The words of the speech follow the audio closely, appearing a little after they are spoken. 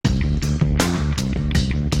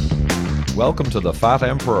welcome to the Fat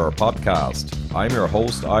Emperor podcast. I'm your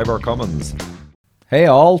host, Ivor Cummins. Hey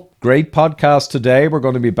all, great podcast today. We're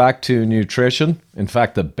going to be back to nutrition, in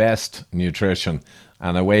fact the best nutrition,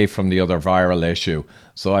 and away from the other viral issue.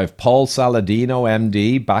 So I've Paul Saladino,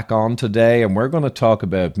 MD, back on today, and we're going to talk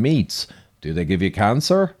about meats. Do they give you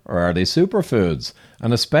cancer, or are they superfoods?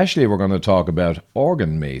 And especially we're going to talk about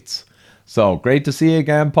organ meats. So great to see you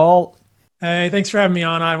again, Paul. Hey, thanks for having me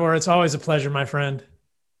on, Ivor. It's always a pleasure, my friend.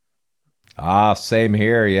 Same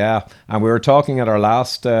here, yeah. And we were talking at our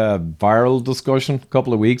last viral discussion a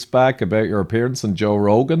couple of weeks back about your appearance on Joe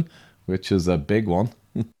Rogan, which is a big one.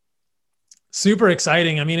 Super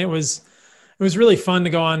exciting. I mean, it was really fun to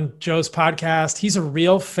go on Joe's podcast. He's a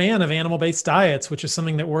real fan of animal-based diets, which is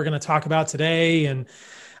something that we're going to talk about today. And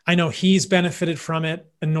I know he's benefited from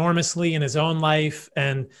it enormously in his own life.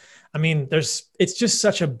 And I mean, it's just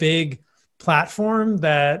such a big platform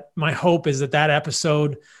that my hope is that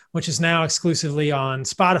episode, which is now exclusively on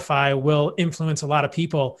Spotify, will influence a lot of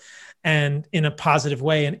people and in a positive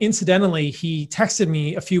way. And incidentally, he texted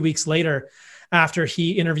me a few weeks later after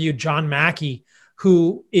he interviewed John Mackey,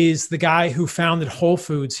 who is the guy who founded Whole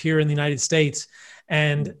Foods here in the United States.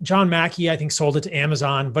 And John Mackey, I think, sold it to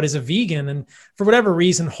Amazon, but is a vegan. And for whatever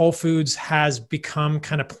reason, Whole Foods has become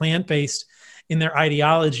kind of plant-based in their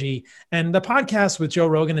ideology. And the podcast with Joe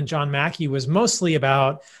Rogan and John Mackey was mostly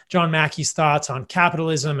about John Mackey's thoughts on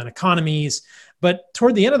capitalism and economies. But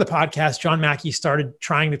toward the end of the podcast, John Mackey started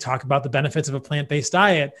trying to talk about the benefits of a plant-based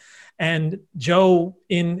diet. And Joe,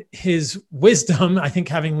 in his wisdom, I think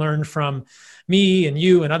having learned from me and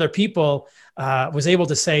you and other people, was able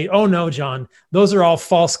to say, oh no, John, those are all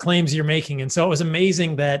false claims you're making. And so it was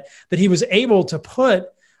amazing that he was able to put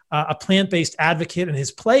a plant-based advocate in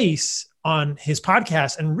his place on his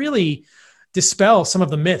podcast and really dispel some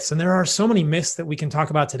of the myths. And there are so many myths that we can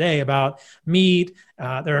talk about today about meat.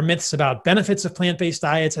 There are myths about benefits of plant-based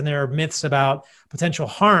diets, and there are myths about potential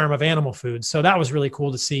harm of animal foods. So that was really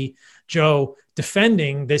cool to see Joe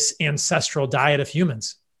defending this ancestral diet of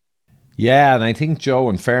humans. Yeah, and I think Joe,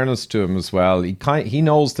 in fairness to him as well, he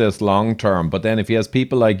knows this long term, but then if he has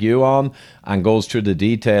people like you on and goes through the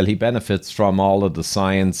detail, he benefits from all of the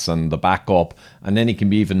science and the backup, and then he can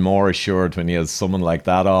be even more assured when he has someone like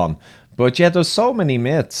that on. But yeah, there's so many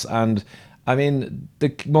myths, and I mean,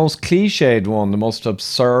 the most cliched one, the most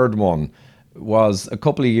absurd one, was a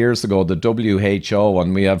couple of years ago, the WHO,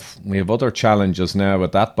 and we have other challenges now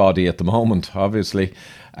with that body at the moment, obviously.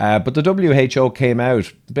 But the WHO came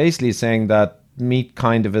out basically saying that meat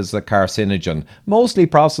kind of is a carcinogen, mostly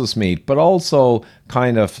processed meat, but also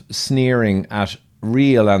kind of sneering at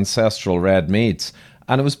real ancestral red meats.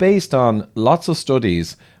 And it was based on lots of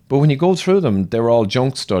studies, but when you go through them, they were all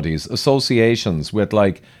junk studies, associations with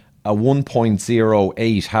like a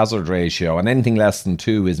 1.08 hazard ratio, and anything less than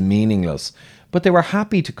 2 is meaningless. But they were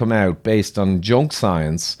happy to come out based on junk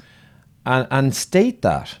science and state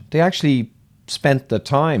that. They actually spent the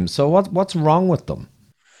time. So what's wrong with them?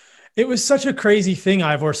 It was such a crazy thing,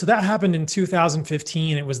 Ivor. So that happened in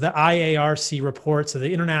 2015. It was the IARC report, so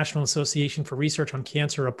the International Association for Research on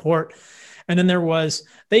Cancer report. And then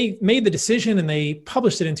they made the decision and they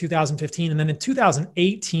published it in 2015. And then in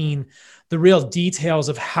 2018, the real details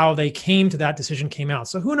of how they came to that decision came out.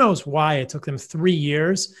 So who knows why it took them 3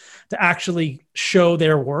 years to actually show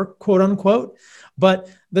their work, quote unquote. But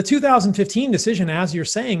the 2015 decision, as you're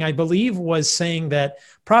saying, I believe was saying that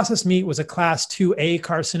processed meat was a class 2A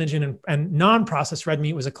carcinogen and non-processed red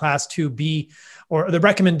meat was a class 2B, or the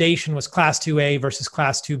recommendation was class 2A versus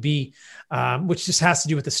class 2B, which just has to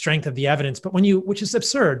do with the strength of the evidence. But which is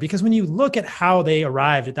absurd, because when you look at how they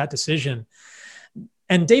arrived at that decision,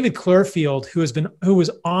 and David Clearfield, who was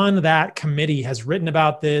on that committee, has written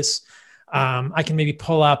about this. I can maybe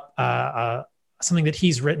pull up something that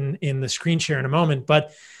he's written in the screen share in a moment,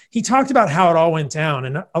 but he talked about how it all went down.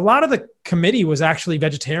 And a lot of the committee was actually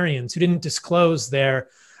vegetarians who didn't disclose their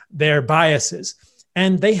biases.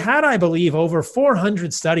 And they had, I believe, over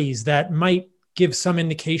 400 studies that might give some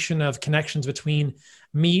indication of connections between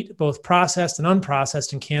meat, both processed and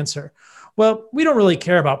unprocessed, and cancer. Well, we don't really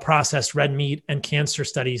care about processed red meat and cancer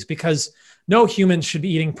studies because no humans should be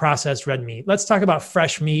eating processed red meat. Let's talk about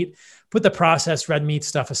fresh meat. Put the processed red meat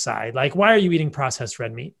stuff aside. Like, why are you eating processed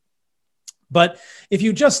red meat? But if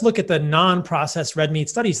you just look at the non-processed red meat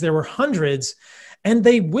studies, there were hundreds, and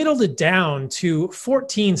they whittled it down to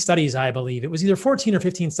 14 studies, I believe. It was either 14 or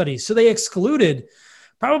 15 studies. So they excluded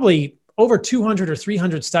probably over 200 or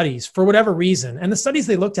 300 studies for whatever reason. And the studies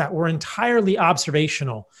they looked at were entirely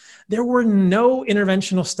observational. There were no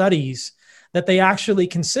interventional studies that they actually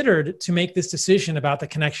considered to make this decision about the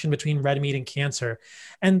connection between red meat and cancer.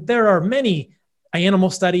 And there are many animal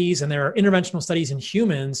studies and there are interventional studies in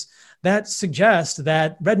humans that suggest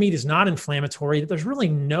that red meat is not inflammatory, that there's really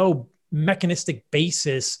no mechanistic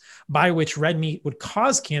basis by which red meat would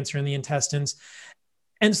cause cancer in the intestines.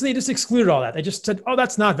 And so they just excluded all that. They just said, oh,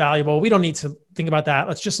 that's not valuable. We don't need to think about that.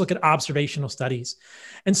 Let's just look at observational studies.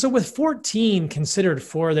 And so with 14 considered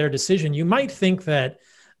for their decision, you might think that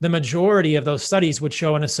the majority of those studies would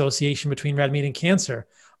show an association between red meat and cancer,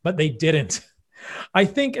 but they didn't. I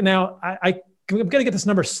think now I'm going to get this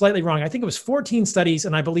number slightly wrong. I think it was 14 studies,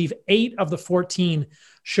 and I believe 8 of the 14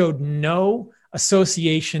 showed no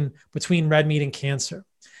association between red meat and cancer.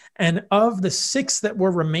 And of the 6 that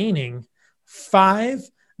were remaining, 5,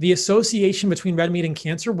 the association between red meat and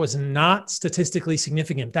cancer was not statistically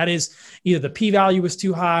significant. That is, either the p-value was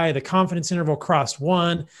too high, the confidence interval crossed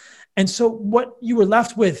 1. And so what you were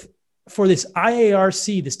left with for this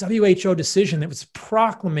IARC, this WHO decision that was a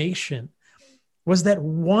proclamation, was that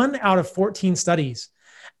 1 out of 14 studies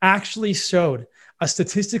actually showed a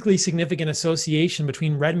statistically significant association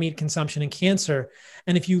between red meat consumption and cancer.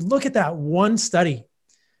 And if you look at that one study,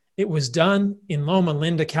 it was done in Loma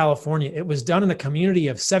Linda, California. It was done in a community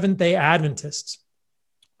of Seventh-day Adventists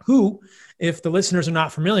who, if the listeners are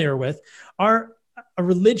not familiar with, are a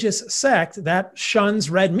religious sect that shuns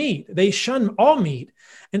red meat. They shun all meat.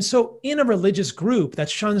 And so in a religious group that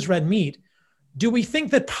shuns red meat, do we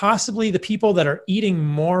think that possibly the people that are eating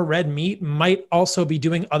more red meat might also be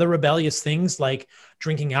doing other rebellious things like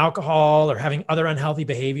drinking alcohol or having other unhealthy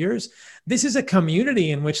behaviors? This is a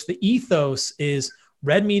community in which the ethos is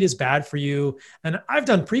red meat is bad for you. And I've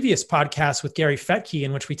done previous podcasts with Gary Fettke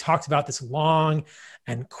in which we talked about this long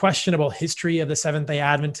and questionable history of the Seventh-day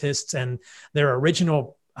Adventists and their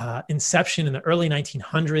original inception in the early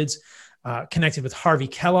 1900s, connected with Harvey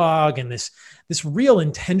Kellogg and this real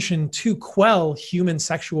intention to quell human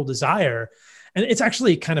sexual desire. And it's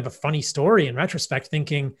actually kind of a funny story in retrospect,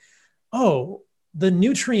 thinking, oh, the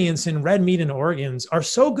nutrients in red meat and organs are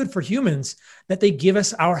so good for humans that they give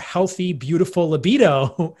us our healthy, beautiful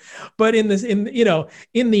libido. But in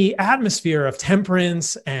the atmosphere of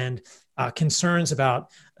temperance and concerns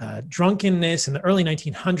about drunkenness in the early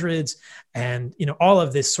 1900s and all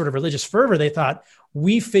of this sort of religious fervor, they thought,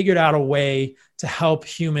 we figured out a way to help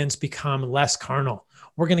humans become less carnal.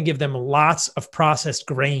 We're going to give them lots of processed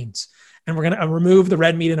grains, and we're going to remove the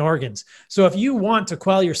red meat and organs. So if you want to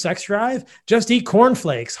quell your sex drive, just eat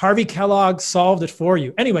cornflakes. Harvey Kellogg solved it for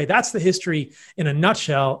you. Anyway, that's the history in a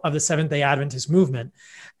nutshell of the Seventh-day Adventist movement.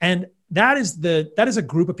 And that is a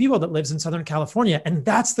group of people that lives in Southern California. And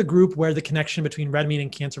that's the group where the connection between red meat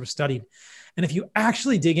and cancer was studied. And if you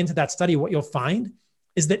actually dig into that study, what you'll find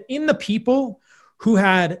is that in the people who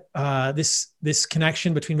had this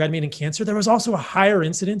connection between red meat and cancer, there was also a higher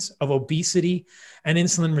incidence of obesity and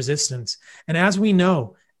insulin resistance. And as we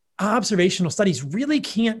know, observational studies really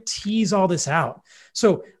can't tease all this out.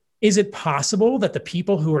 So is it possible that the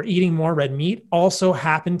people who are eating more red meat also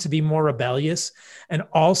happened to be more rebellious and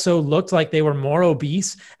also looked like they were more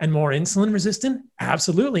obese and more insulin resistant?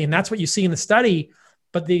 Absolutely. And that's what you see in the study.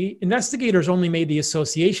 But the investigators only made the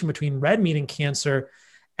association between red meat and cancer.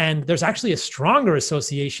 And there's actually a stronger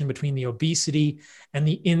association between the obesity and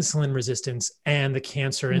the insulin resistance and the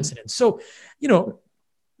cancer incidence. So,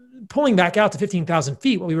 pulling back out to 15,000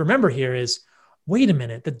 feet, what we remember here is, wait a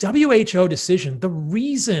minute, the WHO decision, the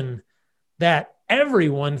reason that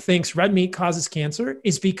everyone thinks red meat causes cancer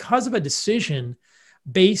is because of a decision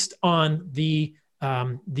based on the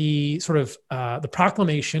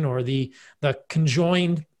proclamation or the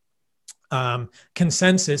conjoined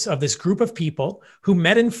consensus of this group of people who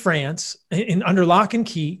met in France under lock and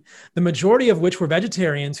key, the majority of which were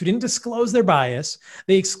vegetarians who didn't disclose their bias.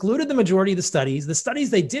 They excluded the majority of the studies. The studies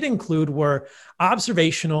they did include were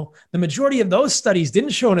observational. The majority of those studies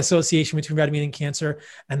didn't show an association between red meat and cancer.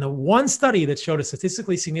 And the one study that showed a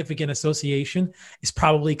statistically significant association is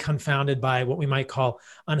probably confounded by what we might call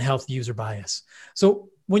unhealthy user bias. So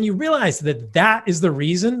when you realize that that is the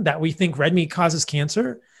reason that we think red meat causes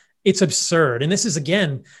cancer, it's absurd. And this is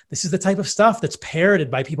the type of stuff that's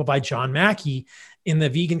parroted by people by John Mackey in the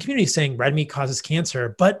vegan community saying red meat causes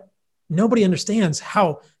cancer, but nobody understands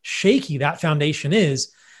how shaky that foundation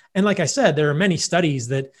is. And like I said, there are many studies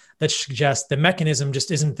that suggest the mechanism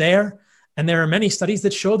just isn't there. And there are many studies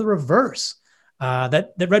that show the reverse,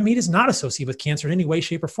 that red meat is not associated with cancer in any way,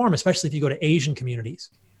 shape, or form, especially if you go to Asian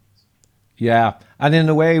communities. Yeah. And in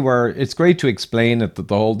a way where it's great to explain it, that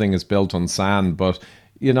the whole thing is built on sand, but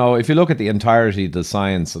if you look at the entirety of the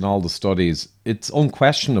science and all the studies, it's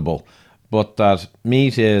unquestionable, but that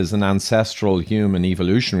meat is an ancestral human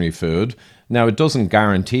evolutionary food. Now, it doesn't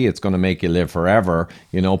guarantee it's going to make you live forever.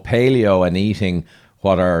 Paleo and eating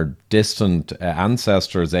what our distant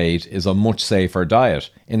ancestors ate is a much safer diet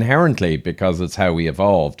inherently because it's how we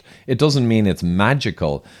evolved. It doesn't mean it's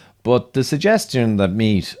magical, but the suggestion that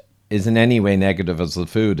meat is in any way negative as a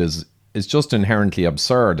food is just inherently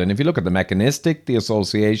absurd. And if you look at the mechanistic, the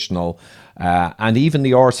associational, and even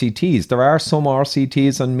the RCTs, there are some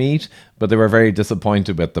RCTs on meat, but they were very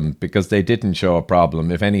disappointed with them because they didn't show a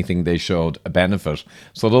problem. If anything, they showed a benefit.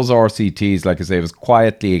 So those RCTs, like I say, was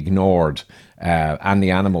quietly ignored, and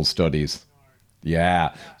the animal studies.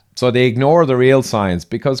 Yeah. So they ignore the real science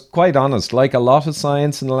because, quite honest, like a lot of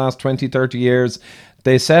science in the last 20, 30 years,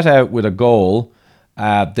 they set out with a goal.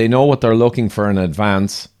 They know what they're looking for in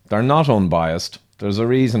advance. They're not unbiased. There's a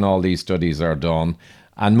reason all these studies are done.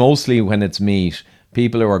 And mostly when it's meat,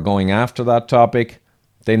 people who are going after that topic,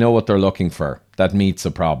 they know what they're looking for. That meat's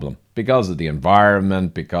a problem because of the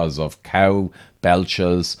environment, because of cow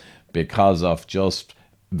belches, because of just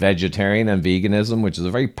vegetarian and veganism, which is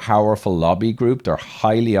a very powerful lobby group. They're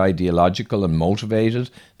highly ideological and motivated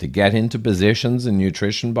to get into positions in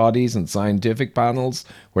nutrition bodies and scientific panels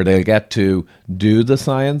where they'll get to do the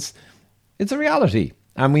science. It's a reality.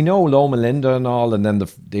 And we know Loma Linda and all, and then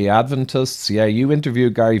the Adventists. Yeah, you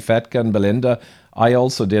interviewed Gary Fetka and Belinda. I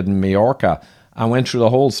also did in Majorca and went through the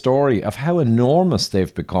whole story of how enormous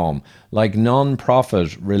they've become. Like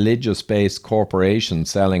non-profit, religious-based corporations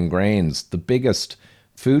selling grains. The biggest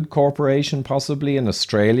food corporation possibly in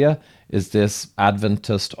Australia is this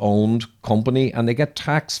Adventist-owned company, and they get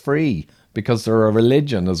tax-free because they're a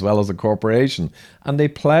religion as well as a corporation. And they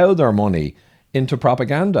plough their money into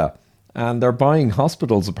propaganda. And they're buying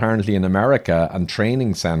hospitals apparently in America and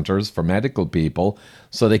training centers for medical people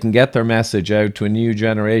so they can get their message out to a new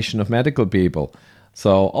generation of medical people.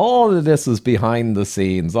 So all of this is behind the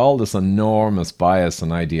scenes, all this enormous bias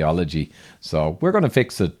and ideology. So we're going to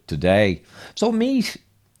fix it today. So meat,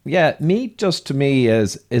 yeah, meat just to me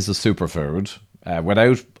is a superfood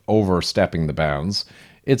without overstepping the bounds.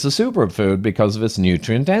 It's a superfood because of its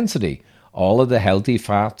nutrient density. All of the healthy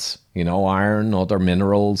fats, iron, other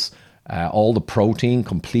minerals, all the protein,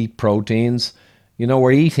 complete proteins.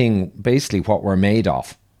 We're eating basically what we're made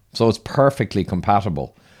of. So it's perfectly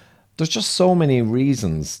compatible. There's just so many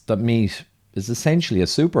reasons that meat is essentially a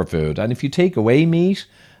superfood. And if you take away meat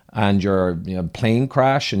and you're plane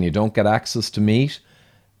crash and you don't get access to meat,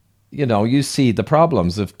 you see the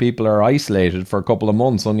problems if people are isolated for a couple of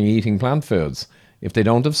months only eating plant foods. If they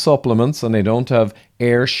don't have supplements and they don't have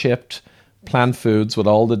air-shipped plant foods with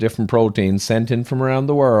all the different proteins sent in from around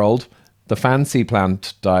the world, the fancy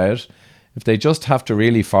plant diet, if they just have to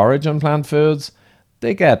really forage on plant foods,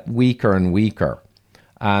 they get weaker and weaker.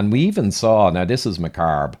 And we even saw, now this is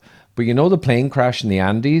macabre, but the plane crash in the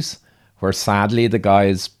Andes, where sadly the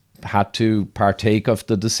guys had to partake of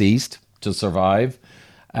the deceased to survive.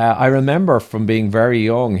 I remember from being very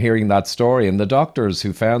young hearing that story, and the doctors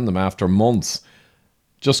who found them after months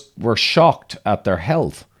just were shocked at their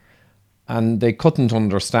health. And they couldn't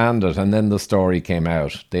understand it. And then the story came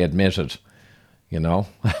out. They admitted, now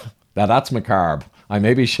that's macabre. I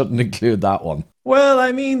maybe shouldn't include that one. Well,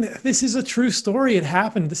 I mean, this is a true story. It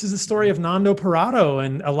happened. This is the story of Nando Parado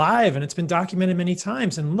and Alive, and it's been documented many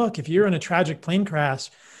times. And look, if you're in a tragic plane crash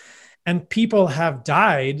and people have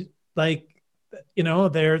died, like,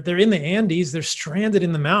 they're in the Andes, they're stranded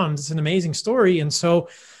in the mountains. It's an amazing story. And so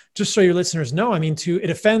just so your listeners know, I mean, it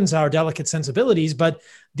offends our delicate sensibilities, but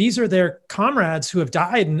these are their comrades who have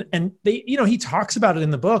died. And they, he talks about it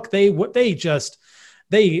in the book. They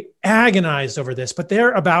agonized over this, but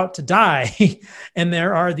they're about to die. And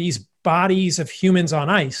there are these bodies of humans on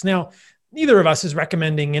ice. Now, neither of us is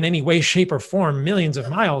recommending in any way, shape, or form millions of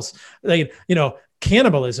miles,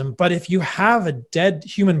 cannibalism. But if you have a dead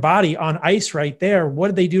human body on ice right there, what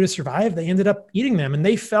did they do to survive? They ended up eating them, and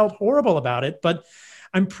they felt horrible about it. But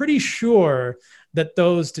I'm pretty sure that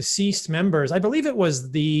those deceased members, I believe it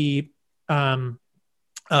was a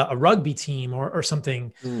rugby team or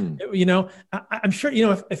something, I'm sure,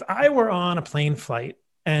 if I were on a plane flight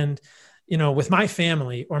and, with my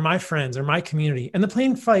family or my friends or my community, and the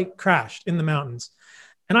plane flight crashed in the mountains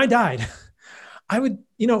and I died, I would,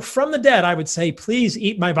 from the dead, I would say, please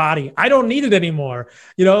eat my body. I don't need it anymore.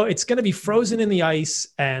 It's going to be frozen in the ice,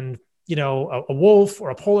 and a wolf or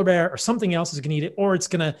a polar bear or something else is going to eat it, or it's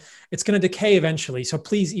going to decay eventually. So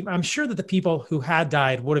please eat. I'm sure that the people who had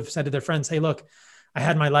died would have said to their friends, hey, look, I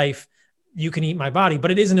had my life, you can eat my body.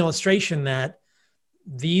 But it is an illustration that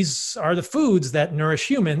these are the foods that nourish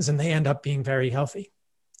humans, and they end up being very healthy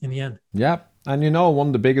in the end. Yeah. And one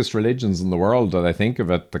of the biggest religions in the world that I think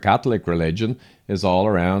of it, the Catholic religion, is all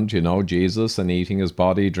around, Jesus and eating his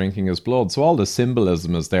body, drinking his blood. So all the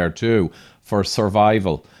symbolism is there too for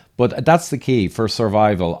survival. But that's the key for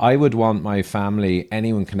survival. I would want my family,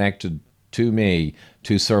 anyone connected to me,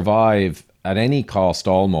 to survive at any cost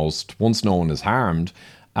almost once no one is harmed.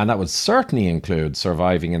 And that would certainly include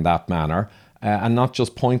surviving in that manner, and not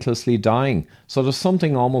just pointlessly dying. So there's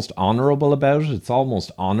something almost honorable about it. It's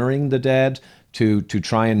almost honoring the dead to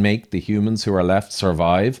try and make the humans who are left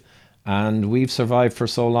survive. And we've survived for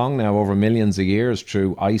so long now, over millions of years,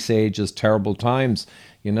 through ice ages, terrible times,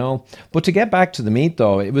 you know. But to get back to the meat,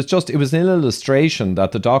 though, it was an illustration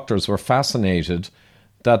that the doctors were fascinated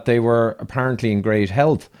that they were apparently in great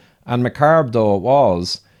health. And macabre though it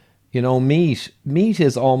was, you know, meat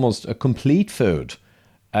is almost a complete food.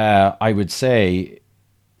 I would say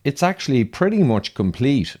it's actually pretty much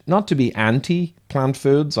complete. Not to be anti plant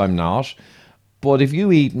foods, I'm not. But if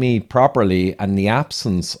you eat meat properly and the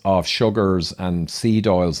absence of sugars and seed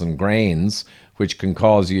oils and grains, which can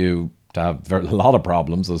cause you to have a lot of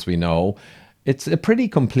problems, as we know, it's a pretty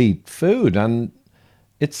complete food and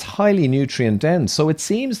it's highly nutrient dense. So it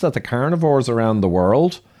seems that the carnivores around the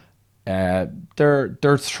world,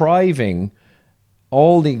 they're thriving.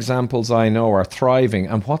 All the examples I know are thriving,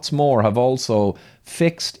 and what's more, have also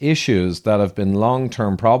fixed issues that have been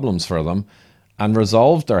long-term problems for them and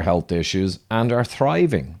resolved their health issues and are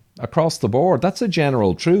thriving across the board. That's a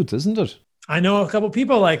general truth, isn't it? I know a couple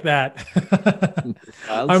people like that.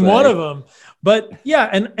 I'll I'm one say. of them. But yeah,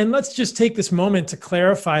 and let's just take this moment to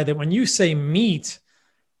clarify that when you say meat,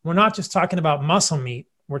 we're not just talking about muscle meat.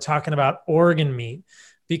 We're talking about organ meat,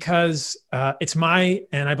 because it's my,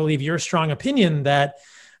 and I believe your strong opinion that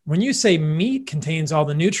when you say meat contains all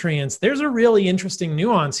the nutrients, there's a really interesting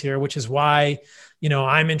nuance here, which is why,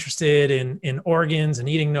 I'm interested in organs and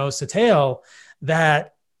eating nose to tail,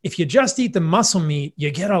 that if you just eat the muscle meat,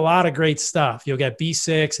 you get a lot of great stuff. You'll get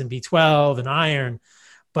B6 and B12 and iron.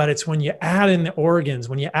 But it's when you add in the organs,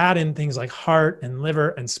 when you add in things like heart and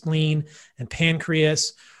liver and spleen and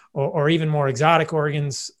pancreas, or even more exotic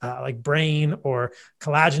organs like brain or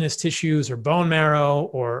collagenous tissues or bone marrow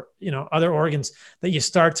or other organs, that you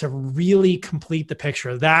start to really complete the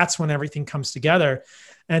picture. That's when everything comes together.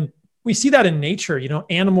 And we see that in nature.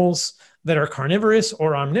 Animals that are carnivorous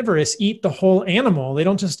or omnivorous eat the whole animal. They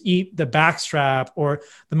don't just eat the backstrap or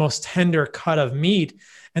the most tender cut of meat.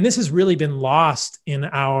 And this has really been lost in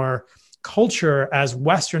our culture as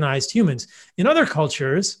westernized humans. In other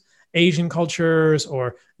cultures, Asian cultures,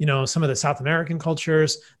 or some of the South American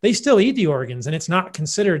cultures, they still eat the organs and it's not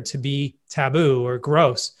considered to be taboo or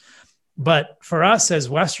gross. But for us as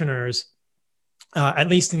Westerners, at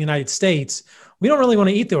least in the United States, we don't really want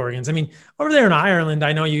to eat the organs. I mean, over there in Ireland,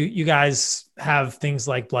 I know you guys have things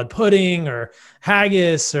like blood pudding or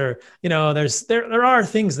haggis, or there are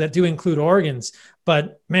things that do include organs.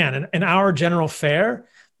 But man, in our general fare,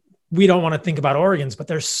 we don't want to think about organs, but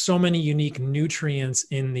there's so many unique nutrients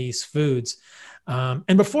in these foods.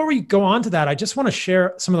 And before we go on to that, I just want to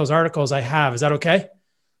share some of those articles I have. Is that okay?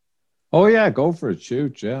 Oh yeah, go for it.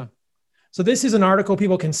 Shoot, yeah. So this is an article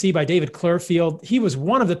people can see by David Clearfield. He was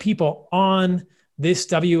one of the people on this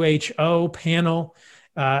WHO panel.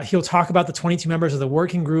 He'll talk about the 22 members of the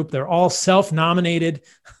working group. They're all self-nominated.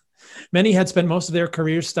 Many had spent most of their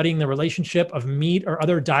careers studying the relationship of meat or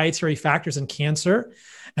other dietary factors in cancer.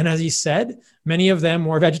 And as he said, many of them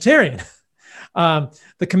were vegetarian.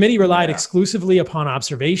 The committee relied exclusively upon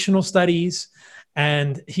observational studies,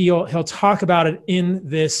 and he'll talk about it in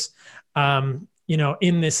this,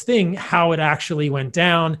 in this thing, how it actually went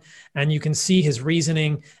down. And you can see his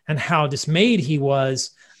reasoning and how dismayed he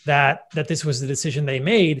was that this was the decision they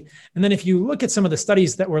made. And then if you look at some of the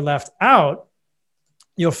studies that were left out,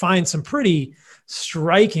 you'll find some pretty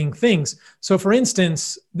striking things. So for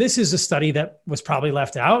instance, this is a study that was probably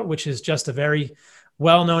left out, which is just a very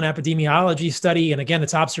well-known epidemiology study. And again,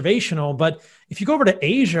 it's observational. But if you go over to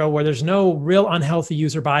Asia, where there's no real unhealthy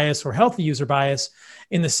user bias or healthy user bias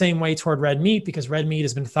in the same way toward red meat, because red meat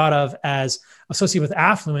has been thought of as associated with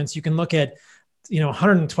affluence, you can look at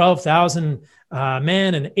 112,000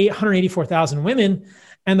 men and 184,000 women.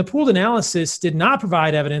 And the pooled analysis did not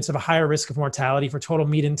provide evidence of a higher risk of mortality for total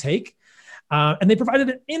meat intake. And they provided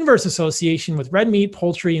an inverse association with red meat,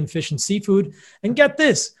 poultry, and fish and seafood. And get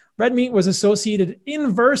this, red meat was associated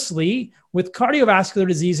inversely with cardiovascular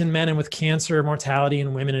disease in men and with cancer mortality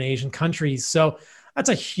in women in Asian countries. So that's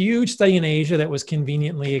a huge study in Asia that was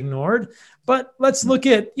conveniently ignored. But let's look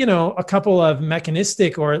at, a couple of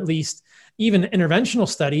mechanistic or at least even interventional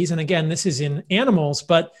studies. And again, this is in animals,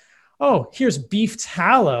 but here's beef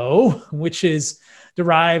tallow, which is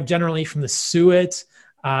derived generally from the suet.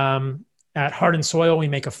 At Heart and Soil, we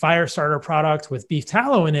make a fire starter product with beef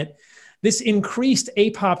tallow in it. This increased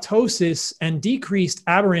apoptosis and decreased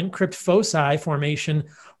aberrant crypt foci formation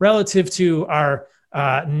relative to our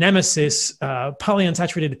nemesis,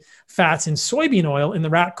 polyunsaturated fats in soybean oil in the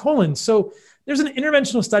rat colon. So there's an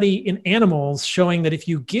interventional study in animals showing that if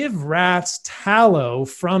you give rats tallow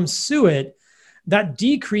from suet, that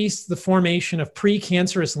decreased the formation of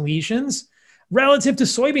precancerous lesions relative to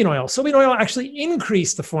soybean oil. Soybean oil actually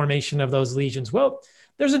increased the formation of those lesions. Well,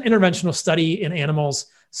 there's an interventional study in animals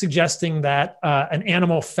suggesting that an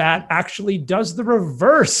animal fat actually does the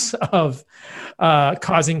reverse of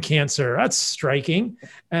causing cancer. That's striking.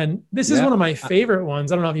 And this is one of my favorite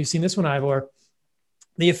ones. I don't know if you've seen this one, Ivor.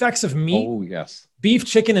 The effects of meat, beef,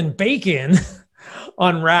 chicken, and bacon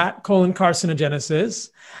on rat colon carcinogenesis.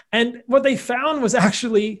 And what they found was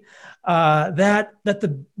actually that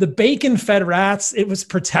the bacon-fed rats, it was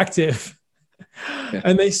protective. Yeah.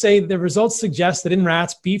 And they say the results suggest that in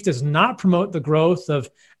rats, beef does not promote the growth of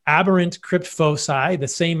aberrant crypt foci, the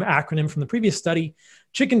same acronym from the previous study.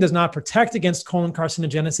 Chicken does not protect against colon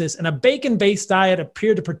carcinogenesis, and a bacon-based diet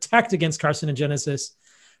appeared to protect against carcinogenesis,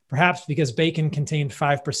 perhaps because bacon contained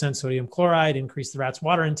 5% sodium chloride, increased the rat's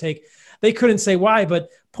water intake. They couldn't say why, but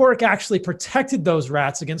pork actually protected those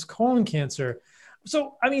rats against colon cancer.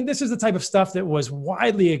 So, I mean, this is the type of stuff that was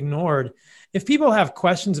widely ignored. If people have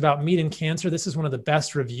questions about meat and cancer, this is one of the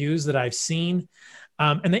best reviews that I've seen.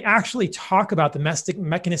 And they actually talk about the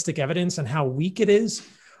mechanistic evidence and how weak it is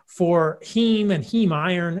for heme and heme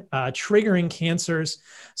iron triggering cancers.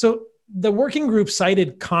 So the working group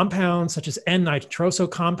cited compounds such as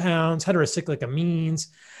N-nitroso compounds, heterocyclic amines,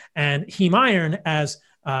 and heme iron as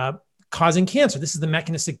causing cancer. This is the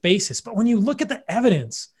mechanistic basis. But when you look at the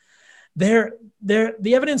evidence, the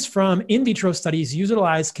evidence from in vitro studies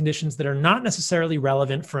utilize conditions that are not necessarily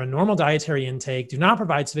relevant for a normal dietary intake, do not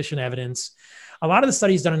provide sufficient evidence. A lot of the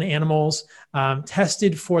studies done in animals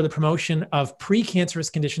tested for the promotion of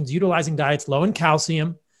precancerous conditions utilizing diets low in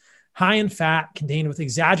calcium, high in fat, contained with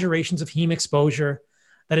exaggerations of heme exposure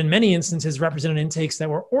that in many instances represented intakes that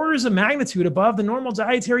were orders of magnitude above the normal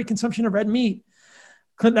dietary consumption of red meat.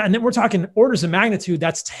 And then we're talking orders of magnitude,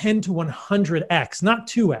 that's 10 to 100x, not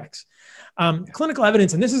 2x. Clinical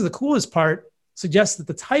evidence, and this is the coolest part, suggests that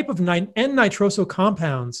the type of N-nitroso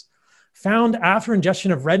compounds found after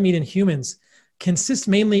ingestion of red meat in humans consist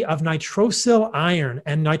mainly of nitrosyl iron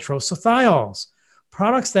and nitrosothiols,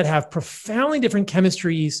 products that have profoundly different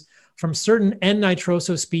chemistries from certain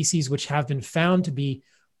N-nitroso species, which have been found to be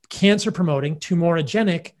cancer-promoting,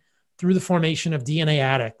 tumorigenic through the formation of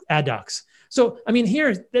DNA adducts. So, I mean,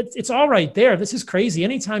 here, it's all right there. This is crazy.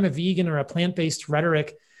 Anytime a vegan or a plant-based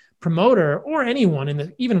rhetoric promoter or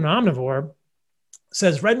anyone, even an omnivore,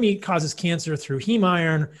 says red meat causes cancer through heme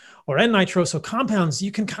iron or N-nitroso compounds,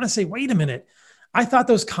 you can kind of say, wait a minute. I thought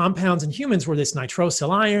those compounds in humans were this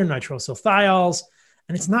nitrosyl iron, nitrosyl thiols,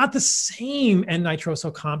 and it's not the same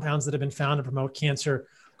N-nitroso compounds that have been found to promote cancer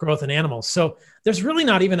growth in animals. So there's really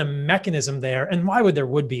not even a mechanism there. And why would there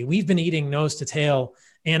would be? We've been eating nose to tail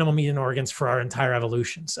animal meat and organs for our entire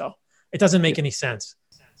evolution. So it doesn't make any sense.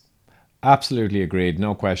 Absolutely agreed.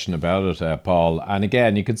 No question about it, Paul. And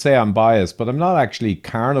again, you could say I'm biased, but I'm not actually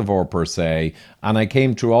carnivore per se. And I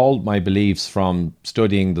came to all my beliefs from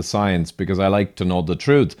studying the science because I like to know the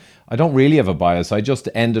truth. I don't really have a bias. I just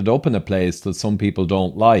ended up in a place that some people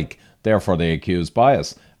don't like. Therefore, they accuse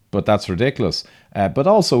bias. But that's ridiculous. But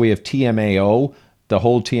also we have TMAO, the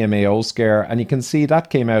whole TMAO scare. And you can see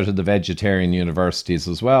that came out of the vegetarian universities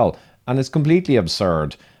as well. And it's completely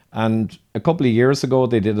absurd. And a couple of years ago,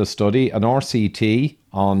 they did a study, an RCT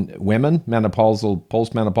on women, menopausal,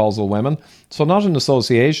 postmenopausal women. So not an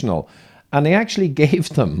associational. And they actually gave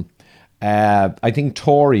them, I think,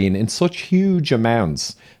 taurine in such huge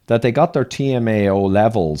amounts that they got their TMAO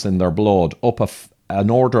levels in their blood up an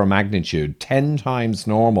order of magnitude, 10 times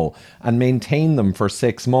normal, and maintained them for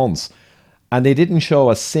 6 months. And they didn't show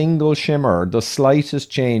a single shimmer, the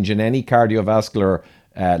slightest change in any cardiovascular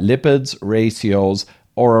lipids, ratios,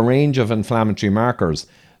 or a range of inflammatory markers.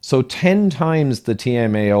 So 10 times the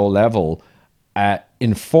TMAO level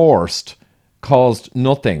enforced caused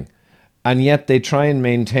nothing. And yet they try and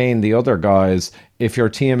maintain the other guys. If your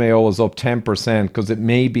TMAO is up 10%, because it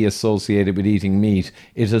may be associated with eating meat,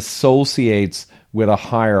 it associates with a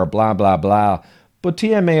higher blah, blah, blah. But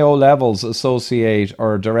TMAO levels associate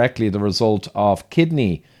or are directly the result of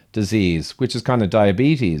kidney disease, which is kind of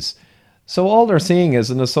diabetes. So all they're seeing is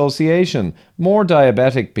an association. More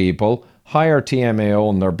diabetic people, higher TMAO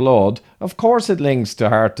in their blood. Of course it links to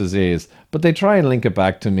heart disease, but they try and link it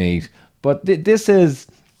back to meat. But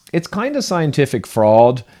it's kind of scientific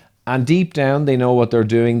fraud. And deep down, they know what they're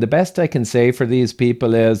doing. The best I can say for these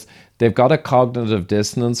people is they've got a cognitive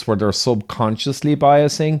dissonance where they're subconsciously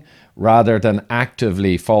biasing rather than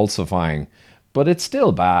actively falsifying. but it's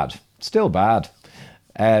still bad. Still bad.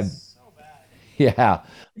 Uh, yeah.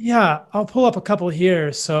 Yeah, I'll pull up a couple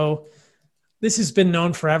here. So this has been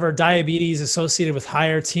known forever. Diabetes associated with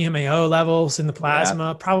higher TMAO levels in the Yeah.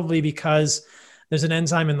 plasma, probably because there's an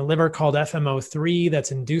enzyme in the liver called Ep105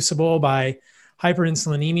 that's inducible by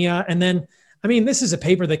hyperinsulinemia. And then, I mean, this is a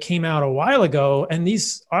paper that came out a while ago, and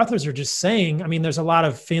these authors are just saying, I mean, there's a lot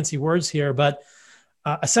of fancy words here, but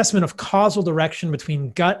assessment of causal direction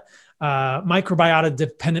between gut microbiota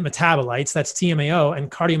dependent metabolites, that's TMAO,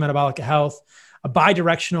 and cardiometabolic health, a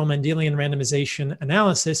bidirectional Mendelian randomization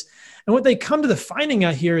analysis. And what they come to the finding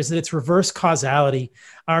out here is that it's reverse causality.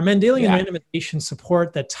 Our Mendelian Yeah. randomization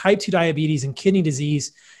support that type 2 diabetes and kidney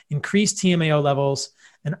disease increased TMAO levels,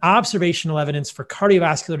 and observational evidence for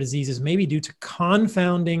cardiovascular diseases may be due to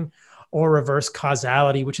confounding or reverse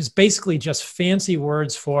causality, which is basically just fancy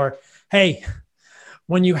words for, hey,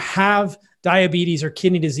 when you have diabetes or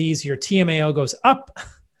kidney disease, your TMAO goes up.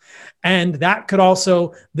 And that could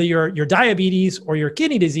also, your diabetes or your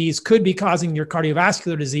kidney disease could be causing your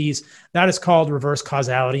cardiovascular disease. That is called reverse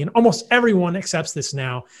causality. And almost everyone accepts this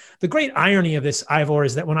now. The great irony of this, Ivor,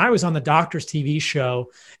 is that when I was on the Doctor's TV show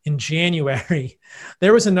in January,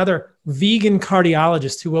 there was another vegan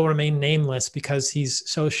cardiologist who will remain nameless because he's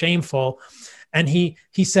so shameful. And he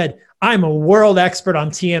said, I'm a world expert on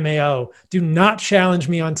TMAO. Do not challenge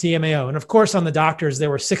me on TMAO. And of course, on the doctors, there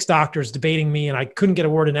were 6 doctors debating me, and I couldn't get a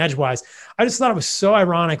word in edgewise. I just thought it was so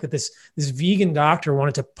ironic that this vegan doctor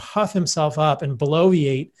wanted to puff himself up and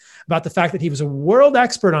bloviate about the fact that he was a world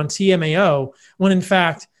expert on TMAO, when in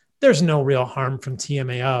fact, there's no real harm from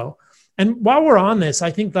TMAO. And while we're on this, I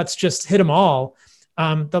think let's just hit them all.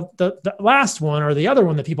 The last one, or the other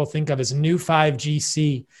one that people think of, is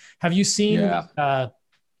New5GC. Have you seen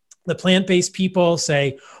the plant-based people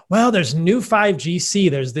say, well, there's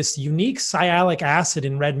New5GC. There's this unique sialic acid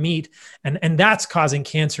in red meat, and that's causing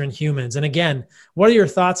cancer in humans. And again, what are your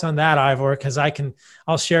thoughts on that, Ivor? Because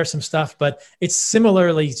I'll share some stuff, but it's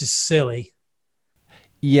similarly just silly.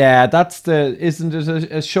 Yeah, isn't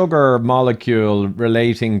it a sugar molecule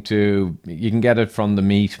relating to, you can get it from the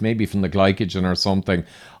meat, maybe from the glycogen or something.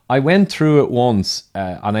 I went through it once,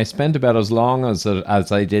 and I spent about as long as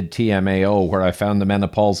I did TMAO, where I found the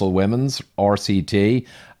menopausal women's RCT,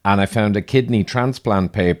 and I found a kidney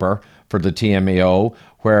transplant paper for the TMAO,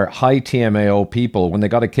 where high TMAO people, when they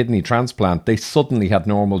got a kidney transplant, they suddenly had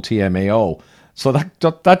normal TMAO. So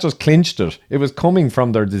that just clinched it. It was coming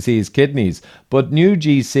from their diseased kidneys. But New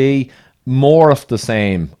GC, more of the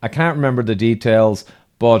same. I can't remember the details,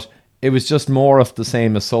 but it was just more of the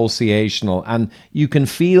same associational. And you can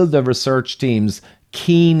feel the research teams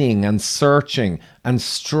keening and searching and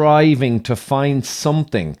striving to find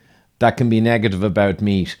something that can be negative about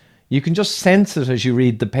meat. You can just sense it as you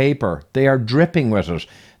read the paper. They are dripping with it.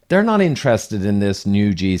 They're not interested in this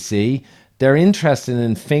New GC. They're interested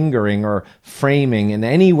in fingering or framing in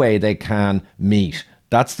any way they can meat.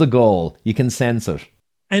 That's the goal. You can sense it.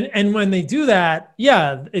 And when they do that,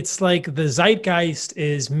 yeah, it's like the zeitgeist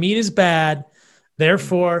is meat is bad,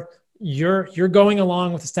 therefore you're going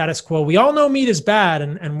along with the status quo. We all know meat is bad,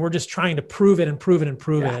 and we're just trying to prove it and prove it and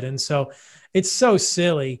prove it. And so it's so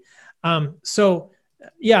silly. So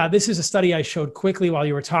yeah, this is a study I showed quickly while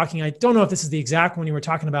you were talking. I don't know if this is the exact one you were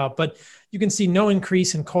talking about, but you can see no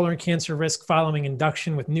increase in colon cancer risk following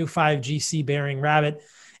induction with New5GC bearing rabbit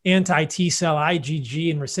anti-T cell IgG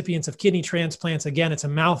in recipients of kidney transplants. Again, it's a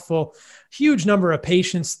mouthful. Huge number of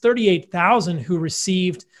patients, 38,000 who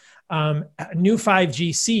received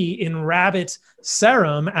New5GC in rabbit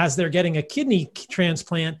serum as they're getting a kidney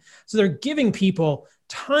transplant. So they're giving people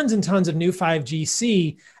tons and tons of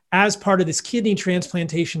New5GC as part of this kidney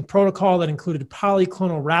transplantation protocol that included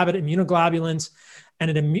polyclonal rabbit immunoglobulins, and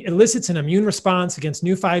it elicits an immune response against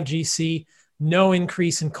New5GC, no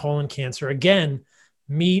increase in colon cancer. Again,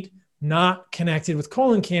 meat not connected with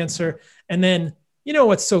colon cancer. And then, you know,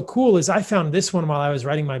 what's so cool is I found this one while I was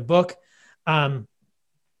writing my book.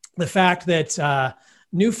 The fact that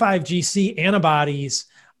New5GC antibodies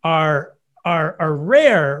are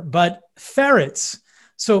rare, but ferrets.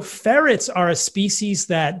 So ferrets are a species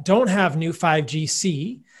that don't have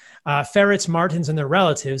New5GC, ferrets, martens, and their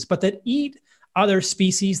relatives, but that eat other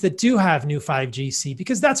species that do have New5GC,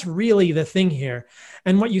 because that's really the thing here.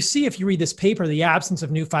 And what you see if you read this paper, the absence of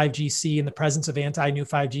New5GC and the presence of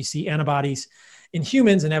anti-New5GC antibodies in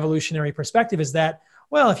humans, an evolutionary perspective, is that,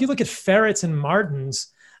 well, if you look at ferrets and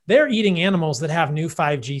martens, they're eating animals that have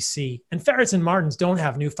New5GC, and ferrets and martens don't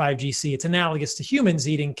have New5GC. It's analogous to humans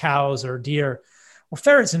eating cows or deer. Well,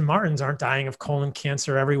 ferrets and martens aren't dying of colon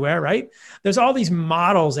cancer everywhere, right? There's all these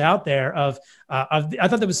models out there I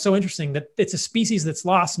thought that was so interesting that it's a species that's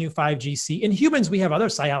lost Nu5GC. In humans, we have other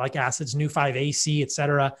sialic acids, Nu5AC, et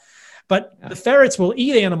cetera. But the ferrets will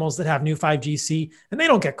eat animals that have Nu5GC and they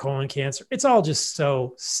don't get colon cancer. It's all just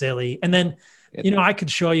so silly. And then, I could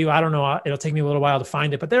show you, I don't know, it'll take me a little while to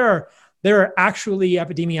find it, but there are actually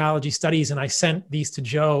epidemiology studies, and I sent these to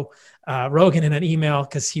Joe Rogan in an email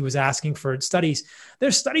because he was asking for studies.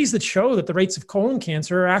 There's studies that show that the rates of colon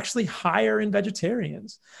cancer are actually higher in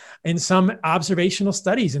vegetarians in some observational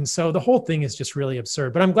studies. And so the whole thing is just really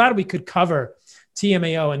absurd. But I'm glad we could cover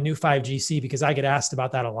TMAO and Nu5GC because I get asked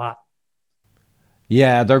about that a lot.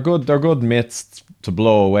 Yeah, they're good. They're good myths to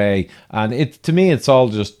blow away, and to me, it's all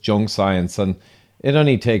just junk science, and it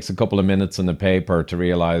only takes a couple of minutes in the paper to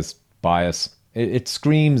realize bias. It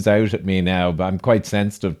screams out at me now, but I'm quite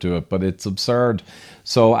sensitive to it. But it's absurd.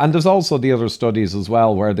 So, and there's also the other studies as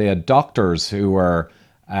well where they had doctors who were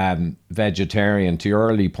vegetarian. To your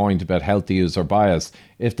early point about healthy user bias,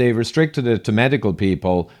 if they restricted it to medical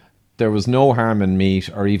people, there was no harm in meat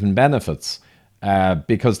or even benefits.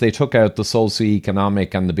 Because they took out the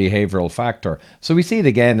socioeconomic and the behavioral factor. So we see it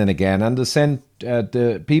again and again. And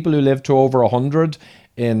the people who live to over 100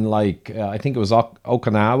 in I think it was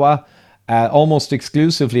Okinawa, almost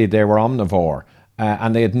exclusively they were omnivore.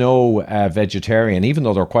 And they had no vegetarian, even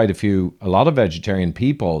though there were a lot of vegetarian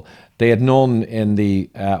people, they had none in the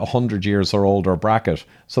 100 years or older bracket.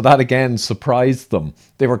 So that again surprised them.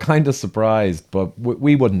 They were kind of surprised, but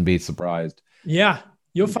we wouldn't be surprised. Yeah.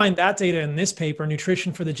 You'll find that data in this paper,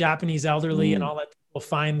 Nutrition for the Japanese Elderly, and all that. We'll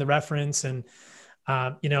find the reference and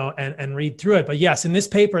read through it. But yes, in this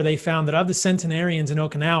paper, they found that of the centenarians in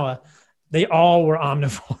Okinawa, they all were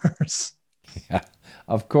omnivores. Yeah,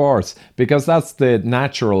 of course, because that's the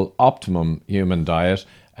natural optimum human diet.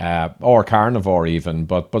 Or carnivore even,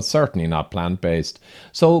 but certainly not plant-based.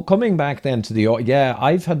 So coming back then to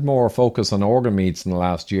I've had more focus on organ meats in the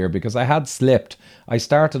last year because I had slipped. I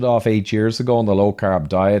started off 8 years ago on the low-carb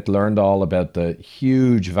diet, learned all about the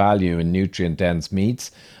huge value in nutrient-dense meats,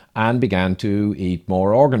 and began to eat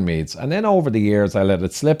more organ meats. And then over the years, I let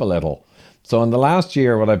it slip a little. So in the last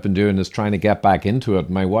year, what I've been doing is trying to get back into it.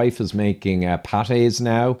 My wife is making pâtés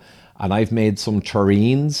now, and I've made some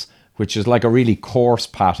terrines, which is like a really coarse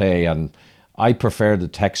pate, and I prefer the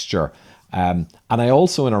texture. And I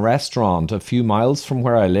also, in a restaurant a few miles from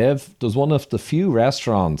where I live, there's one of the few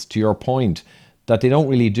restaurants, to your point, that they don't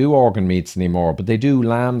really do organ meats anymore, but they do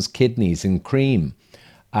lamb's kidneys in cream.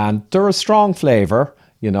 And they're a strong flavour,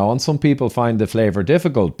 and some people find the flavour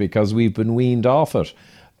difficult because we've been weaned off it.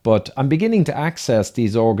 But I'm beginning to access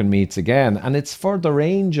these organ meats again, and it's for the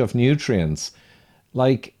range of nutrients.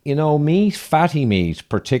 Like, meat, fatty meat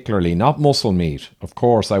particularly, not muscle meat. Of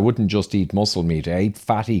course, I wouldn't just eat muscle meat. I eat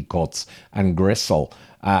fatty cuts and gristle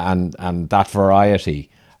and that variety.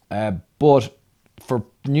 But for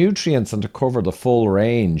nutrients and to cover the full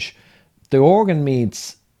range, the organ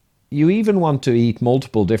meats, you even want to eat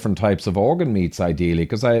multiple different types of organ meats ideally,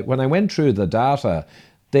 because when I went through the data,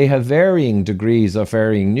 they have varying degrees of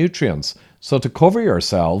varying nutrients. So to cover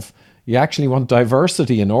yourself, you actually want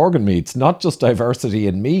diversity in organ meats, not just diversity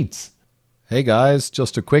in meats. Hey guys,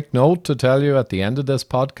 just a quick note to tell you at the end of this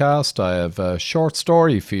podcast, I have a short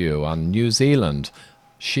story for you on New Zealand,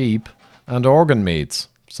 sheep, and organ meats.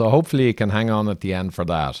 So hopefully you can hang on at the end for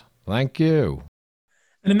that. Thank you.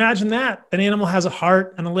 And imagine that an animal has a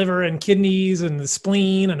heart and a liver and kidneys and the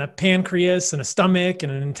spleen and a pancreas and a stomach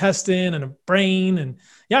and an intestine and a brain. And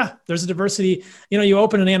yeah, there's a diversity. You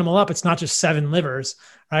open an animal up, it's not just 7 livers,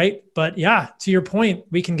 right? But yeah, to your point,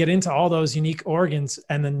 we can get into all those unique organs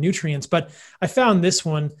and the nutrients. But I found this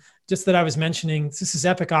one just that I was mentioning. This is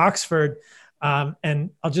Epic Oxford.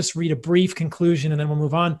 And I'll just read a brief conclusion and then we'll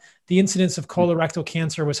move on. The incidence of colorectal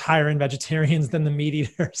cancer was higher in vegetarians than the meat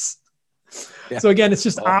eaters. Yeah. So again, it's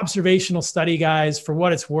just observational study, guys, for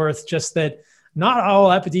what it's worth, just that not all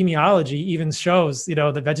epidemiology even shows,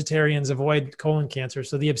 that vegetarians avoid colon cancer.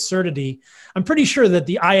 So the absurdity, I'm pretty sure that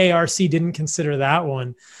the IARC didn't consider that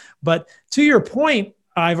one. But to your point,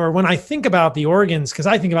 Ivor, when I think about the organs, because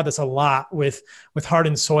I think about this a lot with Heart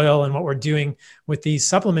and Soil and what we're doing with these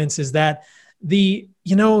supplements, is that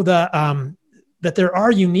that there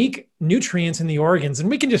are unique nutrients in the organs. And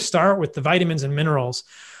we can just start with the vitamins and minerals.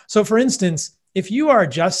 So for instance, if you are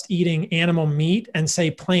just eating animal meat and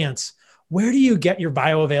say plants, where do you get your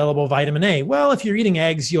bioavailable vitamin A? Well, if you're eating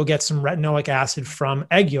eggs, you'll get some retinoic acid from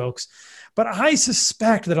egg yolks. But I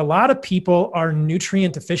suspect that a lot of people are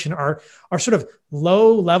nutrient deficient, are sort of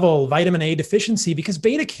low level vitamin A deficiency, because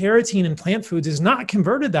beta carotene in plant foods is not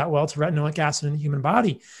converted that well to retinoic acid in the human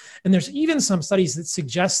body. And there's even some studies that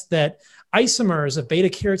suggest that isomers of beta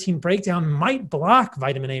carotene breakdown might block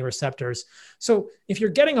vitamin A receptors. So if you're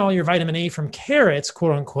getting all your vitamin A from carrots,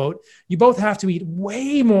 quote unquote, you both have to eat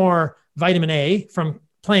way more vitamin A from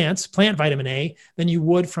plants, plant vitamin A, than you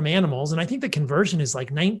would from animals. And I think the conversion is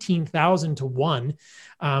like 19,000 to 1.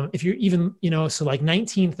 If you're even, so like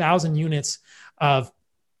 19,000 units of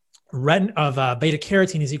beta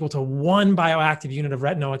carotene is equal to 1 bioactive unit of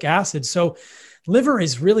retinoic acid. So liver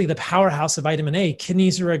is really the powerhouse of vitamin A.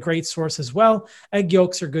 Kidneys are a great source as well. Egg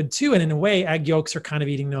yolks are good too. And in a way, egg yolks are kind of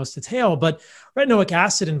eating nose to tail, but retinoic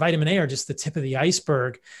acid and vitamin A are just the tip of the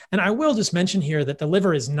iceberg. And I will just mention here that the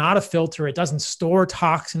liver is not a filter. It doesn't store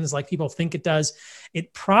toxins like people think it does.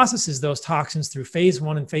 It processes those toxins through phase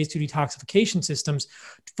 1 and phase 2 detoxification systems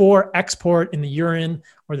for export in the urine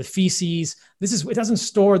or the feces. It doesn't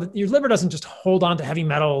store, your liver doesn't just hold on to heavy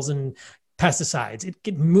metals and pesticides.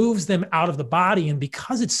 It moves them out of the body. And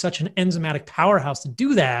because it's such an enzymatic powerhouse to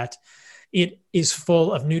do that, it is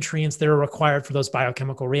full of nutrients that are required for those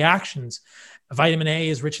biochemical reactions. Vitamin A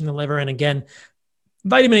is rich in the liver. And again,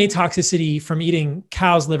 vitamin A toxicity from eating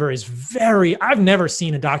cow's liver is I've never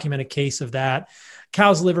seen a documented case of that.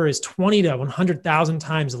 Cow's liver is 20 to 100,000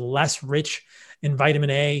 times less rich in vitamin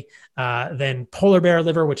A than polar bear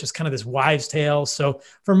liver, which is kind of this wives' tale. So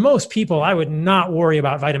for most people, I would not worry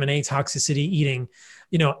about vitamin A toxicity eating,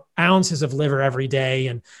 ounces of liver every day.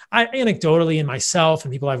 And I anecdotally, and myself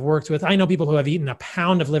and people I've worked with, I know people who have eaten a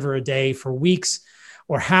pound of liver a day for weeks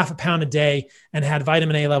or half a pound a day and had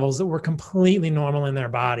vitamin A levels that were completely normal in their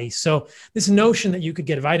body. So this notion that you could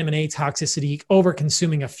get vitamin A toxicity over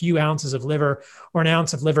consuming a few ounces of liver or an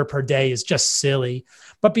ounce of liver per day is just silly.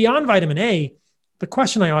 But beyond vitamin A, the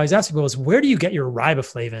question I always ask people is, where do you get your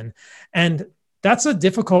riboflavin? And that's a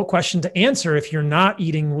difficult question to answer if you're not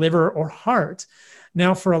eating liver or heart.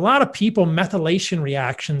 Now, for a lot of people, methylation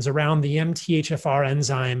reactions around the MTHFR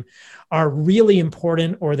enzyme are really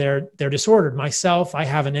important, or they're disordered. Myself, I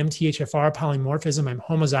have an MTHFR polymorphism. I'm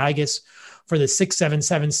homozygous for the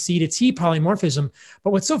 677C to T polymorphism.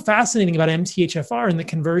 But what's so fascinating about MTHFR and the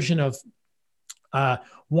conversion of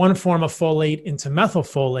one form of folate into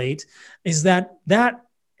methylfolate is that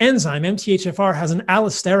enzyme, MTHFR, has an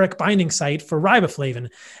allosteric binding site for riboflavin.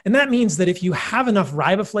 And that means that if you have enough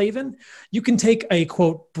riboflavin, you can take a,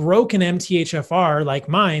 quote, broken MTHFR like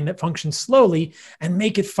mine that functions slowly and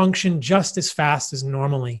make it function just as fast as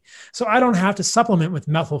normally. So I don't have to supplement with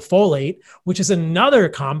methylfolate, which is another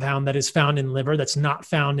compound that is found in liver that's not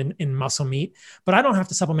found in muscle meat. But I don't have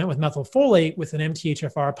to supplement with methylfolate with an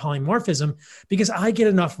MTHFR polymorphism because I get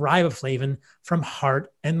enough riboflavin from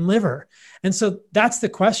heart and liver. And so that's the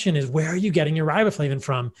question, is where are you getting your riboflavin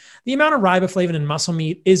from? The amount of riboflavin in muscle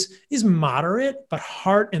meat is moderate, but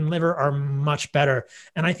heart and liver are much better.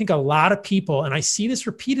 And I think a lot of people, and I see this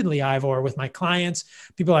repeatedly, Ivor, with my clients,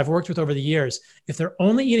 people I've worked with over the years, if they're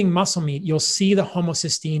only eating muscle meat, you'll see the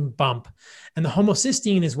homocysteine bump. And the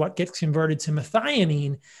homocysteine is what gets converted to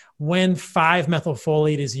methionine when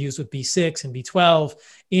 5-methylfolate is used with B6 and B12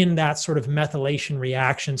 in that sort of methylation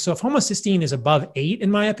reaction. So if homocysteine is above 8,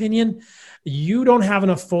 in my opinion, you don't have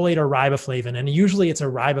enough folate or riboflavin. And usually it's a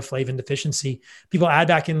riboflavin deficiency. People add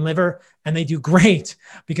back in liver and they do great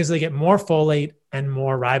because they get more folate and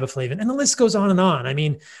more riboflavin. And the list goes on and on. I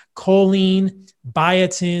mean, choline,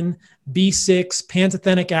 biotin, B6,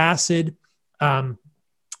 pantothenic acid,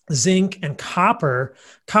 zinc, and copper.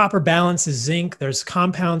 Copper balances zinc. There's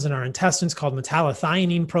compounds in our intestines called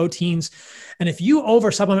metallothionein proteins. And if you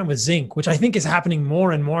over supplement with zinc, which I think is happening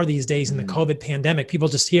more and more these days in the COVID pandemic, people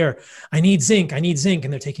just hear, I need zinc,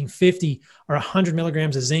 and they're taking 50 or 100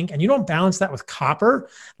 milligrams of zinc, and you don't balance that with copper,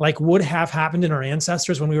 like would have happened in our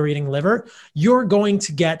ancestors when we were eating liver, you're going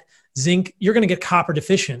to get zinc, you're going to get copper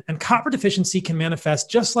deficient. And copper deficiency can manifest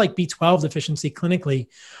just like B12 deficiency clinically.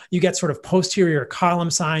 You get sort of posterior column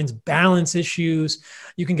signs, balance issues.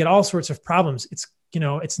 You can get all sorts of problems.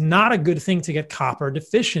 It's not a good thing to get copper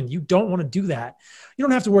deficient. You don't want to do that. You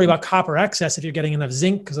don't have to worry about copper excess if you're getting enough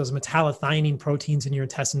zinc because those metallothionein proteins in your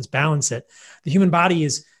intestines balance it. The human body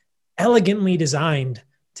is elegantly designed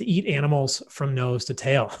to eat animals from nose to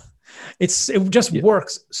tail. It just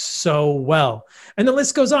works so well. And the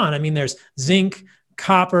list goes on. I mean, there's zinc,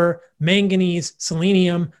 copper, manganese,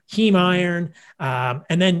 selenium, heme iron.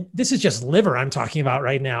 And then this is just liver I'm talking about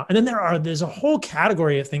right now. And then there's a whole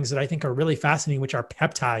category of things that I think are really fascinating, which are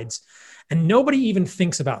peptides. And nobody even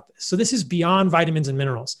thinks about this. So this is beyond vitamins and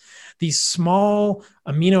minerals. These small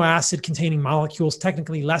amino acid containing molecules,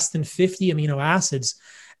 technically less than 50 amino acids.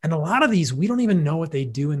 And a lot of these, we don't even know what they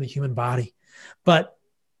do in the human body. But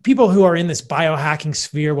people who are in this biohacking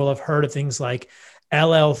sphere will have heard of things like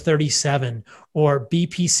LL37 or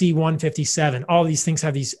BPC 157. All these things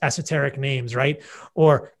have these esoteric names, right?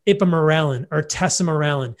 Or ipamorelin or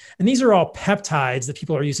tesamorelin. And these are all peptides that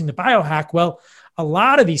people are using to biohack. Well, a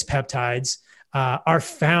lot of these peptides are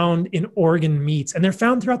found in organ meats, and they're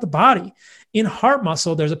found throughout the body. In heart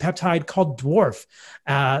muscle, there's a peptide called dwarf,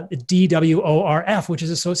 DWORF, which is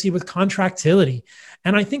associated with contractility.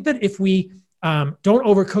 And I think that if we don't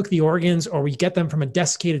overcook the organs or we get them from a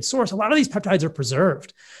desiccated source, a lot of these peptides are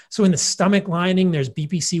preserved. So in the stomach lining, there's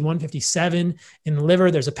BPC 157. In the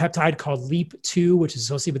liver, there's a peptide called LEAP2, which is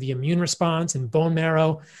associated with the immune response. In bone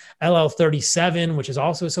marrow, LL37, which is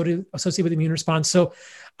also associated with the immune response. So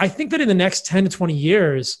I think that in the next 10 to 20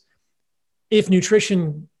 years, if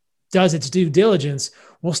nutrition does its due diligence,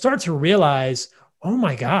 we'll start to realize, oh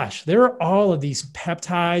my gosh, there are all of these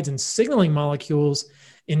peptides and signaling molecules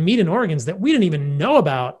in meat and organs that we didn't even know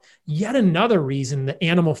about. Yet another reason that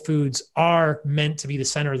animal foods are meant to be the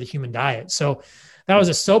center of the human diet. So that was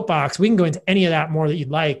a soapbox. We can go into any of that more that you'd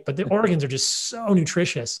like, but the organs are just so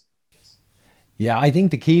nutritious. Yeah, I think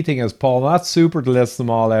the key thing is, Paul, that's super to list them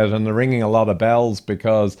all out, and they're ringing a lot of bells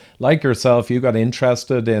because, like yourself, you got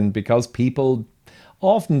interested in, because people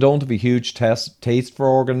often don't have a huge taste for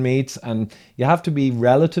organ meats, and you have to be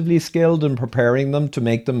relatively skilled in preparing them to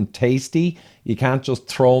make them tasty. You can't just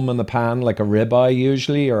throw them in the pan like a ribeye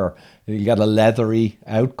usually, or you get a leathery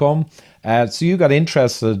outcome. So you got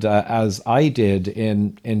interested, as I did,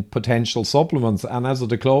 in potential supplements. And as a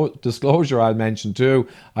disclosure, I'll mention too,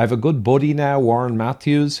 I have a good buddy now, Warren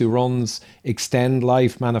Matthews, who runs Extend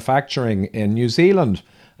Life Manufacturing in New Zealand.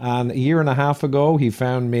 And a year and a half ago, he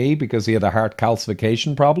found me because he had a heart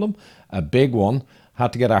calcification problem, a big one,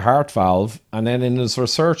 had to get a heart valve. And then in his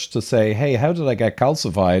research to say, hey, how did I get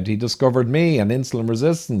calcified? He discovered me and insulin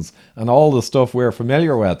resistance and all the stuff we're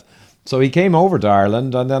familiar with. So he came over to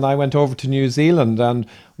Ireland, and then I went over to New Zealand. And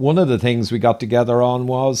one of the things we got together on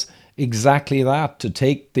was exactly that, to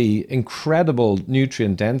take the incredible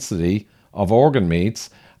nutrient density of organ meats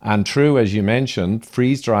and through, as you mentioned,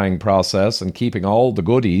 freeze drying process and keeping all the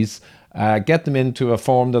goodies, get them into a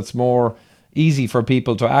form that's more easy for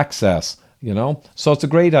people to access, you know. So it's a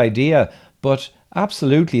great idea. But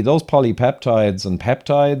absolutely, those polypeptides and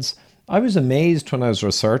peptides, I was amazed when I was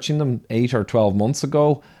researching them 8 or 12 months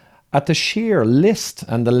ago at the sheer list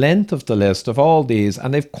and the length of the list of all these,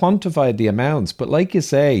 and they've quantified the amounts. But like you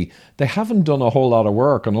say, they haven't done a whole lot of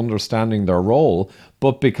work on understanding their role,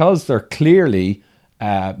 but because they're clearly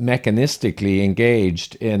mechanistically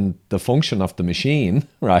engaged in the function of the machine,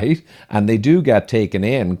 right? And they do get taken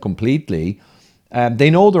in completely. They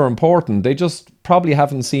know they're important. They just probably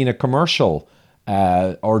haven't seen a commercial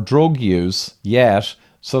or drug use yet,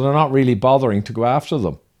 so they're not really bothering to go after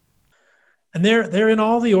them. And they're in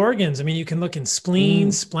all the organs. I mean, you can look in spleen,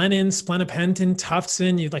 splenin, splenopentin,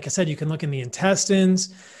 tuftsin. Like I said, you can look in the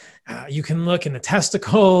intestines. You can look in the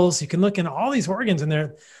testicles. You can look in all these organs, and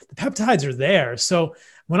the peptides are there. So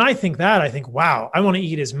when I think that, I think, wow, I want to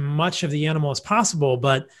eat as much of the animal as possible,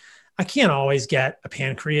 but I can't always get a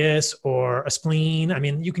pancreas or a spleen. I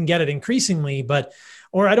mean, you can get it increasingly, but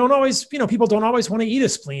or I don't always, people don't always want to eat a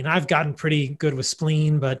spleen. I've gotten pretty good with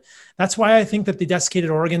spleen, but that's why I think that the desiccated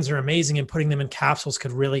organs are amazing, and putting them in capsules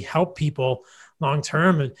could really help people long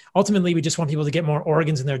term. And ultimately, we just want people to get more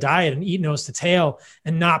organs in their diet and eat nose to tail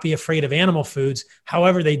and not be afraid of animal foods.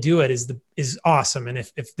 However they do it is awesome. And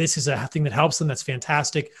if this is a thing that helps them, that's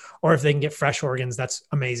fantastic. Or if they can get fresh organs, that's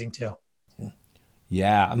amazing too.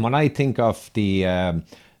 Yeah, and when I think of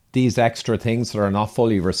these extra things that are not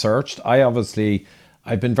fully researched,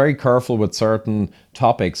 I've been very careful with certain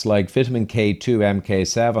topics like vitamin K2,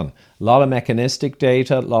 MK7. A lot of mechanistic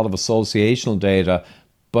data, a lot of associational data,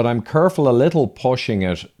 but I'm careful a little pushing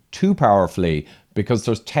it too powerfully because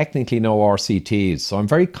there's technically no RCTs. So I'm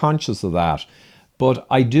very conscious of that. But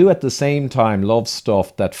I do at the same time love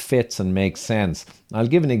stuff that fits and makes sense. I'll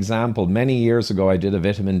give an example. Many years ago, I did a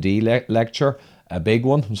vitamin D lecture, a big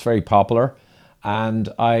one. It was very popular. And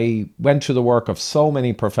I went through the work of so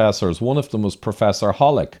many professors. One of them was Professor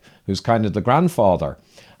Hollick, who's kind of the grandfather.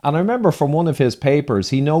 And I remember from one of his papers,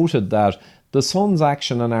 he noted that the sun's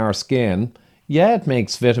action on our skin, yeah, it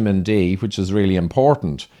makes vitamin D, which is really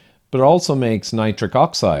important, but it also makes nitric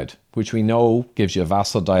oxide, which we know gives you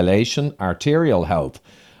vasodilation, arterial health.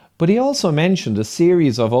 But he also mentioned a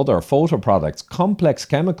series of other photoproducts, complex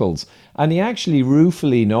chemicals, and he actually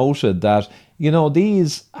ruefully noted that,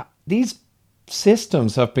 these these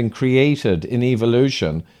systems have been created in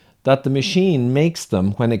evolution that the machine makes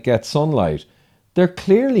them when it gets sunlight. They're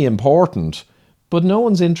clearly important, but no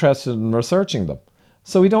one's interested in researching them.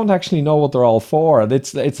 So we don't actually know what they're all for.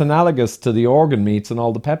 It's analogous to the organ meats and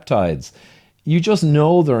all the peptides. You just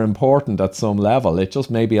know they're important at some level. It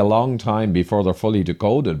just may be a long time before they're fully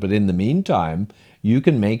decoded, but in the meantime, you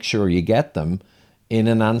can make sure you get them in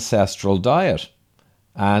an ancestral diet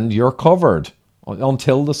and you're covered.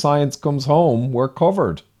 Until the science comes home, we're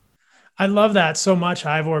covered. I love that so much,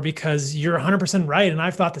 Ivor, because you're 100% right. And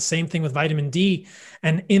I've thought the same thing with vitamin D.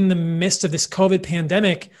 And in the midst of this COVID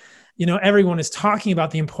pandemic, everyone is talking about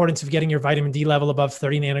the importance of getting your vitamin D level above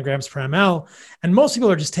 30 nanograms per ml. And most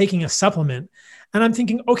people are just taking a supplement. And I'm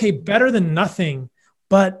thinking, okay, better than nothing.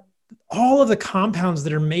 But all of the compounds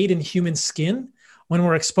that are made in human skin when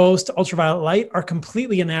we're exposed to ultraviolet light are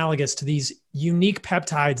completely analogous to these unique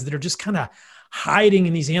peptides that are just kind of hiding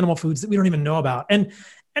in these animal foods that we don't even know about. And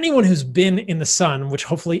anyone who's been in the sun, which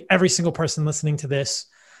hopefully every single person listening to this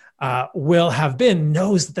will have been,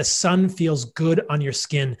 knows that the sun feels good on your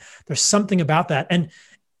skin. There's something about that. And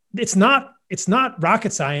it's not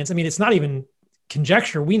rocket science. I mean, it's not even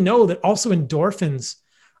conjecture. We know that also endorphins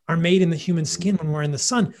are made in the human skin when we're in the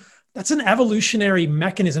sun. That's an evolutionary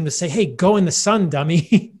mechanism to say, hey, go in the sun,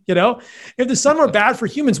 dummy. If the sun were bad for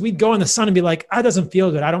humans, we'd go in the sun and be like, that doesn't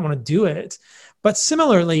feel good. I don't want to do it. But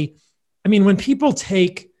similarly, I mean, when people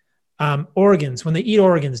take organs, when they eat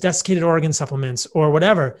organs, desiccated organ supplements or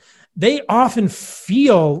whatever, they often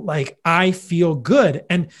feel like, I feel good.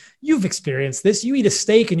 And you've experienced this. You eat a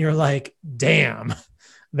steak and you're like, damn,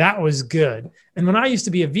 that was good. And when I used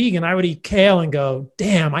to be a vegan, I would eat kale and go,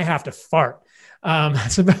 damn, I have to fart. And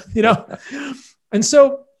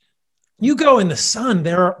so you go in the sun,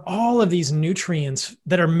 there are all of these nutrients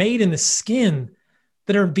that are made in the skin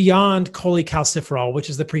that are beyond cholecalciferol, which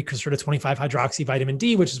is the precursor to 25-hydroxy vitamin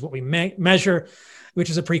D, which is what we measure, which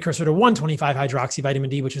is a precursor to 1,25-hydroxy vitamin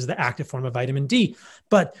D, which is the active form of vitamin D.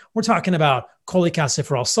 But we're talking about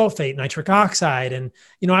cholecalciferol sulfate, nitric oxide. And,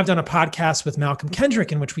 I've done a podcast with Malcolm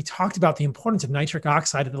Kendrick in which we talked about the importance of nitric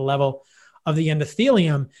oxide at the level of the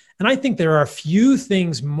endothelium. And I think there are a few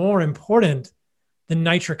things more important than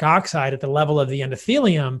nitric oxide at the level of the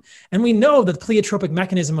endothelium. And we know that the pleiotropic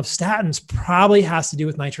mechanism of statins probably has to do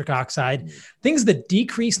with nitric oxide. Things that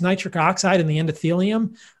decrease nitric oxide in the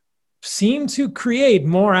endothelium seem to create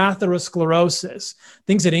more atherosclerosis.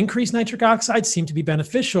 Things that increase nitric oxide seem to be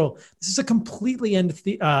beneficial. This is a completely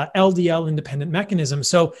LDL independent mechanism.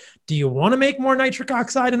 So do you want to make more nitric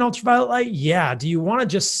oxide in ultraviolet light? Yeah. Do you want to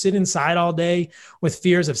just sit inside all day with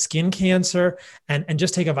fears of skin cancer and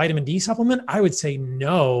just take a vitamin D supplement? I would say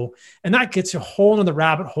no. And that gets a whole nother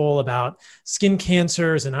rabbit hole about skin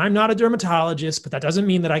cancers. And I'm not a dermatologist, but that doesn't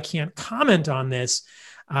mean that I can't comment on this.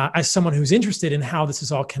 As someone who's interested in how this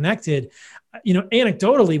is all connected,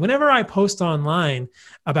 anecdotally, whenever I post online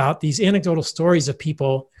about these anecdotal stories of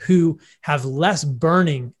people who have less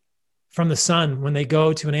burning from the sun when they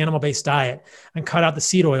go to an animal-based diet and cut out the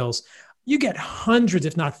seed oils, you get hundreds,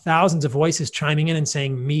 if not thousands of voices chiming in and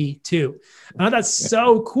saying, me too. Now that's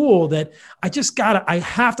so cool that I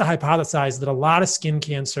have to hypothesize that a lot of skin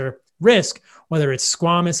cancer risk, whether it's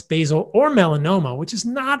squamous, basal, or melanoma, which is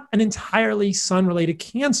not an entirely sun-related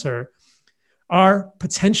cancer, are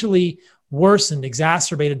potentially worsened,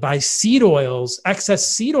 exacerbated by seed oils, excess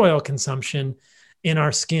seed oil consumption in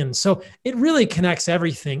our skin. So it really connects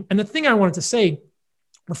everything. And the thing I wanted to say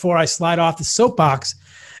before I slide off the soapbox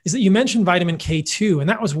is that you mentioned vitamin K2, and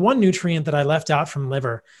that was one nutrient that I left out from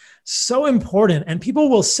liver. So important. And people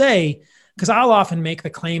will say, because I'll often make the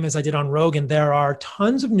claim, as I did on Rogan, there are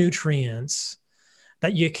tons of nutrients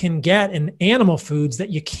that you can get in animal foods that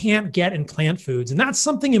you can't get in plant foods. And that's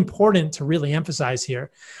something important to really emphasize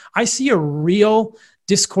here. I see a real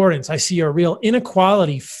discordance. I see a real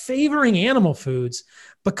inequality favoring animal foods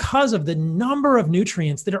because of the number of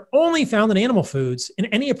nutrients that are only found in animal foods in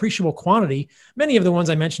any appreciable quantity. Many of the ones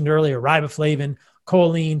I mentioned earlier, riboflavin,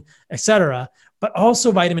 choline, et cetera, but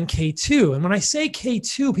also vitamin K2. And when I say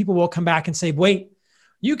K2, people will come back and say, wait,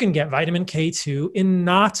 you can get vitamin K2 in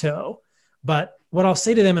natto. But what I'll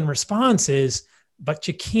say to them in response is, but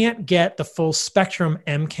you can't get the full spectrum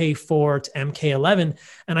MK4 to MK11.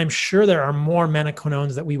 And I'm sure there are more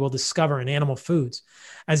menaquinones that we will discover in animal foods.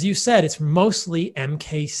 As you said, it's mostly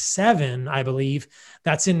MK7, I believe,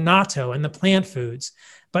 that's in natto and the plant foods.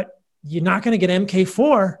 But you're not going to get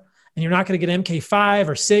MK4. And you're not going to get MK5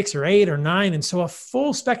 or 6 or 8 or 9. And so a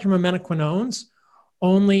full spectrum of menaquinones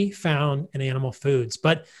only found in animal foods.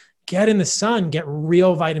 But get in the sun, get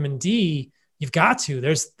real vitamin D. You've got to.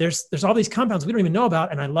 There's all these compounds we don't even know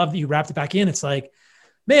about. And I love that you wrapped it back in. It's like,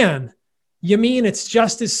 man, you mean it's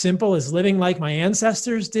just as simple as living like my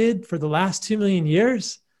ancestors did for the last 2 million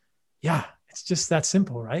years? Yeah, it's just that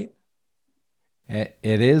simple, right? It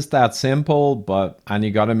is that simple, and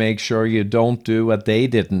you got to make sure you don't do what they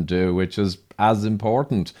didn't do, which is as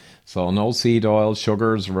important. So, no seed oil,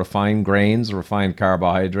 sugars, refined grains, refined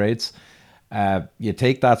carbohydrates. You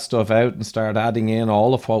take that stuff out and start adding in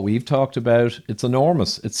all of what we've talked about. It's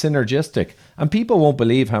enormous. It's synergistic. And people won't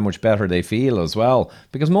believe how much better they feel as well,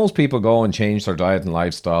 because most people go and change their diet and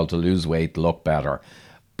lifestyle to lose weight, look better.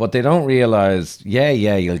 But they don't realize, yeah,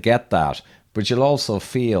 you'll get that, but you'll also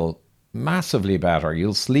feel massively better.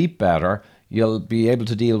 You'll sleep better. You'll be able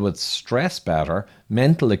to deal with stress better.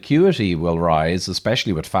 Mental acuity will rise,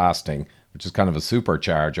 especially with fasting, which is kind of a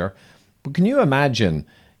supercharger. But can you imagine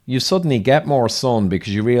you suddenly get more sun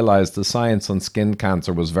because you realize the science on skin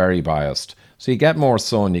cancer was very biased? So you get more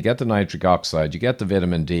sun, you get the nitric oxide, you get the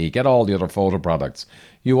vitamin D, you get all the other photoproducts.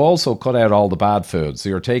 You also cut out all the bad foods, so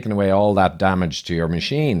you're taking away all that damage to your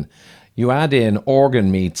machine. You add in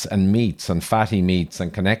organ meats and fatty meats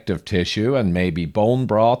and connective tissue and maybe bone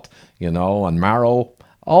broth, and marrow,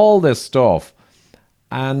 all this stuff.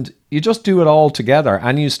 And you just do it all together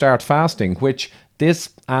and you start fasting, which this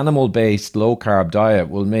animal-based low-carb diet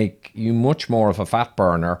will make you much more of a fat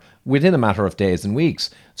burner within a matter of days and weeks.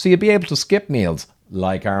 So you'll be able to skip meals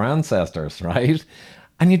like our ancestors, right?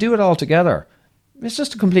 And you do it all together. It's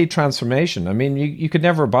just a complete transformation. I mean, you could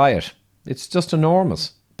never buy it. It's just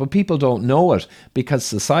enormous. But people don't know it because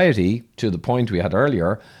society, to the point we had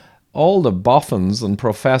earlier, all the boffins and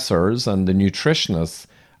professors and the nutritionists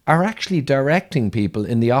are actually directing people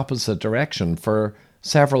in the opposite direction for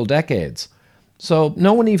several decades. So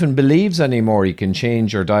no one even believes anymore you can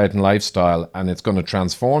change your diet and lifestyle and it's going to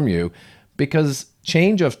transform you, because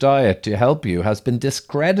change of diet to help you has been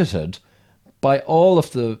discredited by all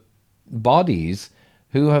of the bodies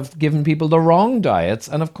who have given people the wrong diets,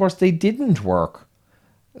 and of course they didn't work.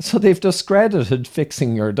 So they've discredited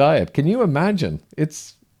fixing your diet. Can you imagine?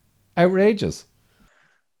 It's outrageous.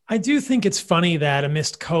 I do think it's funny that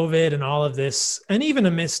amidst COVID and all of this, and even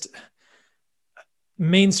amidst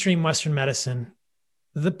mainstream Western medicine,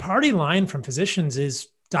 the party line from physicians is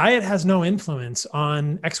diet has no influence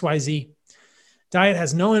on XYZ. Diet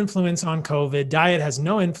has no influence on COVID. Diet has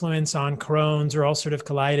no influence on Crohn's or ulcerative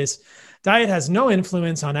colitis. Diet has no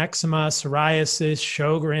influence on eczema, psoriasis,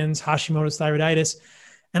 Sjogren's, Hashimoto's thyroiditis.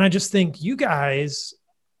 And I just think you guys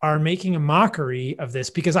are making a mockery of this,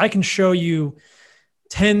 because I can show you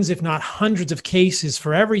tens, if not hundreds of cases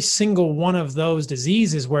for every single one of those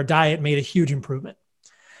diseases where diet made a huge improvement.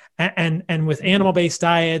 And with animal-based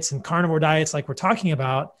diets and carnivore diets like we're talking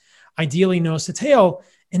about, ideally nose to tail,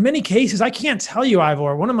 in many cases, I can't tell you,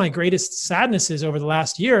 Ivor, one of my greatest sadnesses over the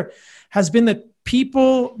last year has been that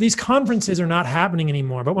these conferences are not happening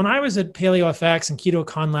anymore. But when I was at PaleoFX and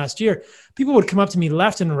KetoCon last year, people would come up to me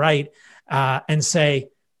left and right and say,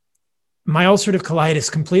 my ulcerative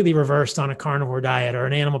colitis completely reversed on a carnivore diet or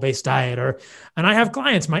an animal-based diet, and I have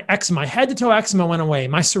clients, my eczema, head to toe eczema went away.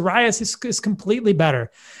 My psoriasis is completely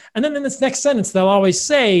better. And then in this next sentence, they'll always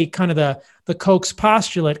say kind of the Koch's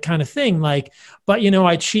postulate kind of thing, like, but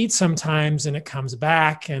I cheat sometimes and it comes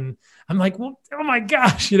back. And I'm like, well, oh my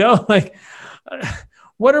gosh, like,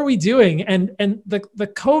 what are we doing? And the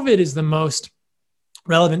COVID is the most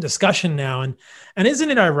relevant discussion now. And isn't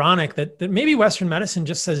it ironic that maybe Western medicine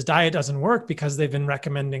just says diet doesn't work because they've been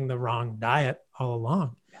recommending the wrong diet all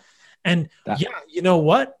along? And you know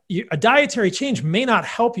what? A dietary change may not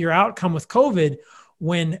help your outcome with COVID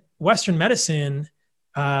when Western medicine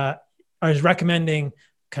is recommending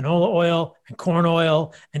canola oil and corn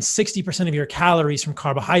oil and 60% of your calories from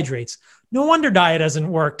carbohydrates. No wonder diet doesn't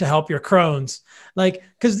work to help your Crohn's. Like,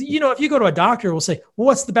 because, if you go to a doctor, we'll say, well,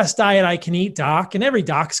 what's the best diet I can eat, doc? And every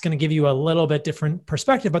doc's going to give you a little bit different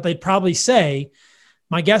perspective, but they'd probably say,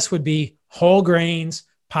 my guess would be whole grains,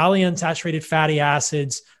 polyunsaturated fatty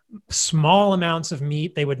acids, small amounts of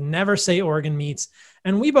meat. They would never say organ meats.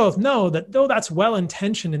 And we both know that though that's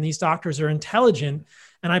well-intentioned and these doctors are intelligent,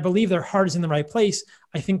 and I believe their heart is in the right place,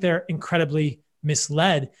 I think they're incredibly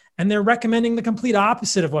misled. And they're recommending the complete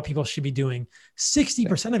opposite of what people should be doing.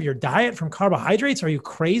 60% of your diet from carbohydrates? Are you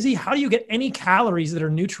crazy? How do you get any calories that are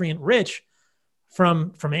nutrient rich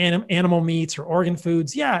from animal meats or organ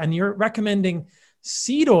foods? Yeah. And you're recommending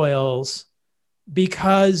seed oils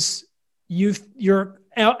because you're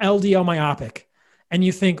LDL myopic. And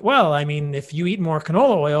you think, well, I mean, if you eat more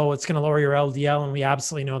canola oil, it's going to lower your LDL. And we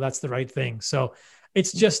absolutely know that's the right thing. So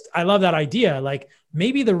it's just, I love that idea. Like,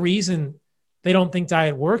 maybe the reason they don't think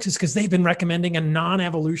diet works is because they've been recommending a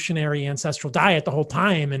non-evolutionary ancestral diet the whole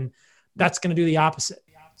time. And that's going to do the opposite.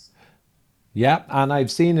 Yeah, and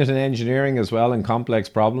I've seen it in engineering as well, in complex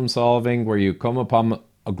problem solving, where you come upon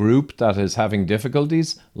a group that is having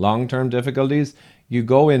difficulties, long term difficulties. You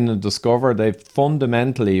go in and discover they've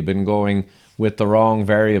fundamentally been going with the wrong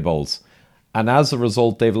variables. And as a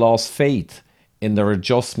result, they've lost faith in their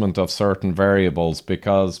adjustment of certain variables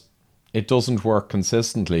because it doesn't work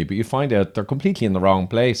consistently. But you find out they're completely in the wrong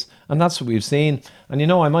place, and that's what we've seen.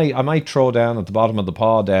 And I might throw down at the bottom of the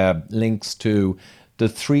pod links to the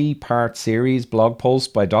 3-part series blog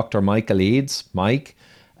post by Dr. Michael Eads. Mike,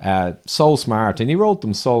 so smart, and he wrote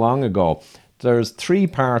them so long ago. There's 3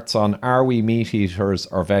 parts on are we meat eaters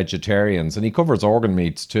or vegetarians, and he covers organ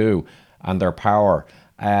meats too and their power.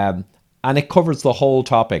 And it covers the whole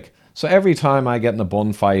topic. So every time I get in a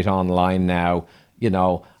bun fight online now,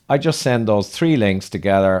 I just send those 3 links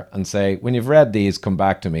together and say, when you've read these, come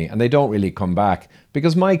back to me. And they don't really come back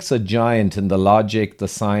because Mike's a giant in the logic, the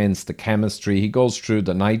science, the chemistry. He goes through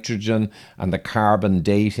the nitrogen and the carbon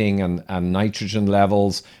dating and nitrogen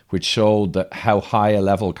levels, which show that how high a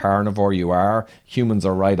level carnivore you are. Humans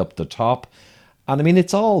are right up the top. And I mean,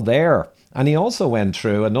 it's all there. And he also went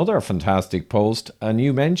through another fantastic post, and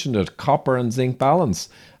you mentioned it, copper and zinc balance.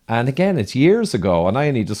 And again, it's years ago, and I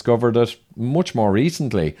only discovered it much more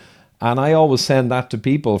recently. And I always send that to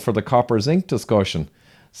people for the copper zinc discussion.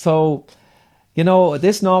 So,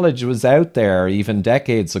 this knowledge was out there even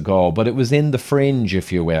decades ago, but it was in the fringe,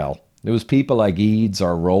 if you will. There was people like Eads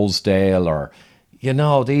or Rosedale or,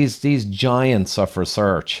 these giants of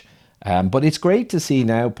research. But it's great to see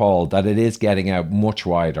now, Paul, that it is getting out much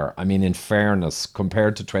wider. I mean, in fairness,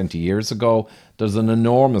 compared to 20 years ago, there's an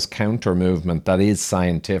enormous counter movement that is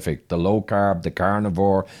scientific. The low carb, the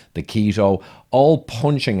carnivore, the keto, all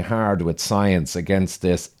punching hard with science against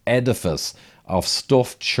this edifice of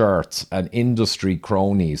stuffed shirts and industry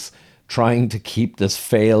cronies trying to keep this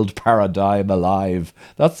failed paradigm alive.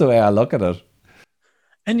 That's the way I look at it.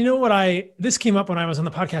 And you know what this came up when I was on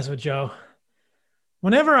the podcast with Joe.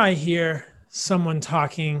 Whenever I hear someone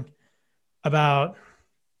talking about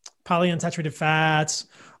polyunsaturated fats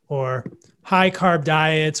or high carb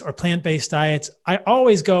diets or plant-based diets, I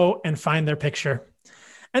always go and find their picture.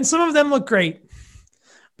 And some of them look great,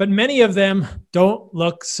 but many of them don't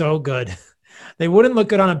look so good. They wouldn't look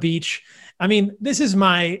good on a beach. I mean, this is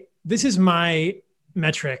my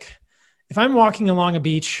metric. If I'm walking along a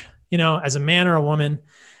beach, as a man or a woman,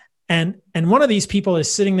 and one of these people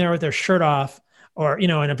is sitting there with their shirt off, or in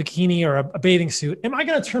a bikini or a bathing suit, am I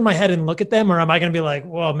going to turn my head and look at them, or am I going to be like,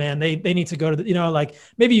 well, man, they need to go to the, like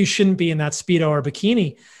maybe you shouldn't be in that Speedo or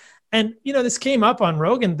bikini. And this came up on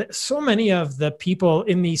Rogan. So many of the people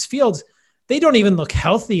in these fields, they don't even look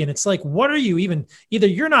healthy, and it's like, what are you even? Either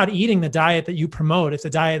you're not eating the diet that you promote, if the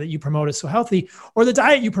diet that you promote is so healthy, or the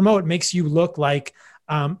diet you promote makes you look like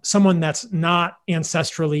someone that's not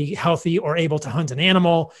ancestrally healthy or able to hunt an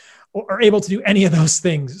animal or able to do any of those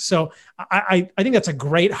things. So I think that's a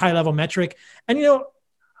great high level metric. And,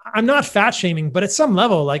 I'm not fat shaming, but at some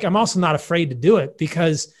level, like I'm also not afraid to do it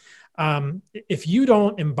because if we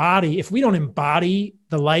don't embody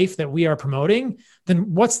the life that we are promoting,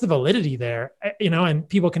 then what's the validity there? And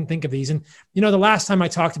people can think of these. And, the last time I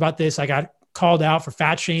talked about this, I got called out for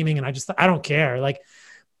fat shaming, and I don't care. Like,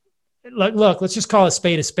 look, let's just call a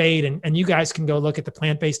spade, and you guys can go look at the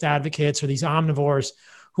plant-based advocates or these omnivores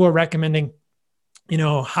who are recommending,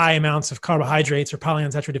 high amounts of carbohydrates or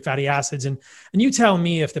polyunsaturated fatty acids. And you tell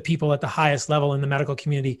me if the people at the highest level in the medical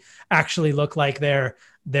community actually look like they're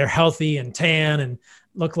healthy and tan and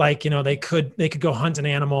look like, they could go hunt an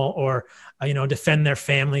animal or, defend their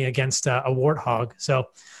family against a warthog. So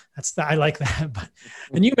I like that.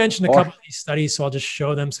 And you mentioned a couple of these studies, so I'll just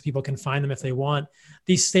show them so people can find them if they want.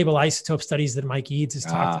 These stable isotope studies that Mike Eads has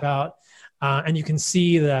talked about. And you can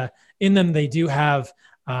see in them, they do have,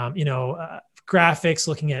 graphics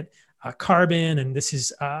looking at carbon. And this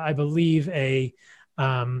is, I believe, I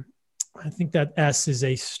think that S is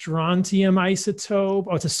a strontium isotope.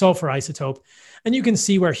 Oh, it's a sulfur isotope. And you can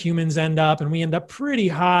see where humans end up. And we end up pretty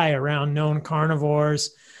high around known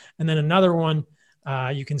carnivores. And then another one,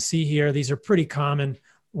 you can see here, these are pretty common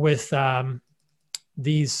with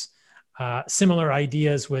these similar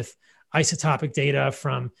ideas with isotopic data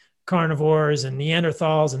from carnivores and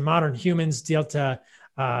Neanderthals and modern humans, delta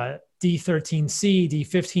D13C,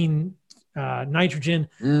 D15 nitrogen.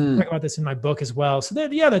 I talk about this in my book as well. So the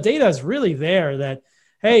data is really there that,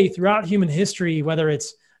 hey, throughout human history, whether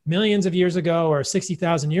it's millions of years ago or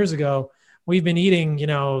 60,000 years ago, we've been eating,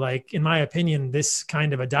 like, in my opinion, this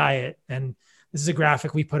kind of a diet. And this is a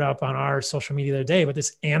graphic we put up on our social media the other day, but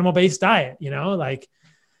this animal-based diet,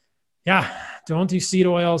 don't do seed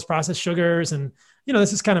oils, processed sugars, and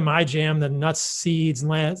this is kind of my jam. The nuts, seeds,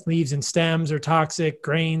 leaves, and stems are toxic,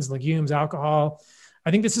 grains, legumes, alcohol. I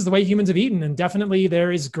think this is the way humans have eaten. And definitely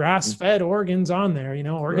there is grass-fed organs on there. Organs are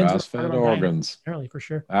part of Grass-fed our diet, organs. generally, for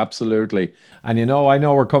sure. Absolutely. And I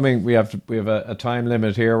know we're coming, we have a time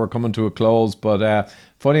limit here. We're coming to a close, but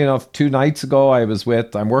funny enough, 2 nights ago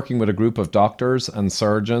I'm working with a group of doctors and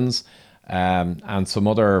surgeons, and some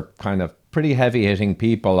other kind of pretty heavy hitting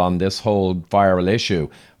people on this whole viral issue.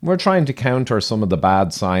 We're trying to counter some of the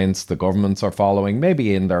bad science the governments are following,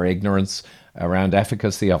 maybe in their ignorance around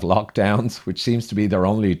efficacy of lockdowns, which seems to be their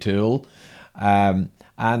only tool. And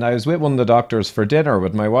I was with one of the doctors for dinner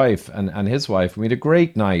with my wife and his wife. We had a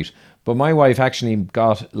great night. But my wife actually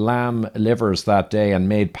got lamb livers that day and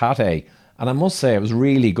made pate. And I must say, it was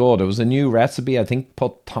really good. It was a new recipe. I think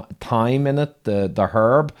put thyme in it, the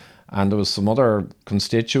herb, and there was some other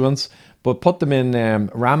constituents. But put them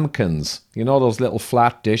in ramekins, those little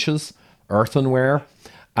flat dishes, earthenware,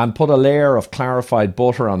 and put a layer of clarified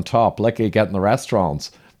butter on top, like you get in the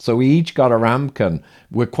restaurants. So we each got a ramekin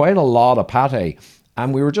with quite a lot of pate.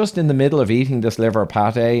 And we were just in the middle of eating this liver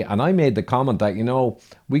pate. And I made the comment that,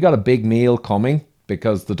 we got a big meal coming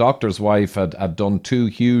because the doctor's wife had done 2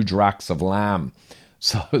 huge racks of lamb.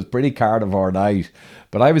 So it was pretty carnivore night.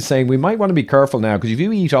 But I was saying we might want to be careful now, because if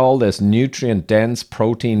you eat all this nutrient dense,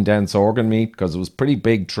 protein dense organ meat, because it was a pretty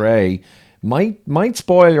big tray, might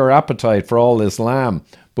spoil your appetite for all this lamb.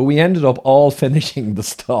 But we ended up all finishing the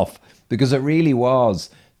stuff because it really was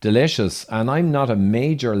delicious. And I'm not a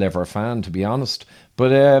major liver fan, to be honest.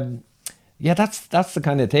 But yeah, that's the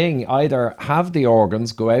kind of thing. Either have the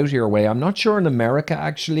organs, go out of your way. I'm not sure in America,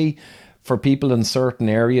 actually, for people in certain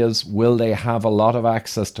areas, will they have a lot of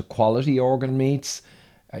access to quality organ meats?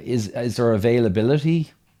 Is there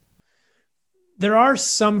availability? There are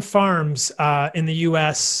some farms in the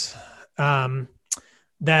U.S. Um,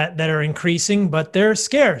 that are increasing, but they're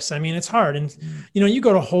scarce. I mean, it's hard. And you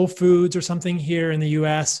go to Whole Foods or something here in the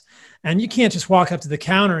US, and you can't just walk up to the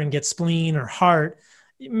counter and get spleen or heart.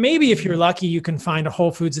 Maybe if you're lucky, you can find a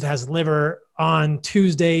Whole Foods that has liver on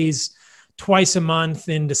Tuesdays twice a month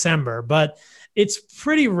in December, but it's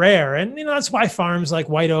pretty rare. And that's why farms like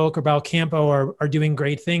White Oak or Balcampo are doing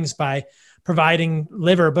great things by providing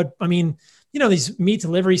liver. But I mean, these meat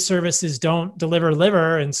delivery services don't deliver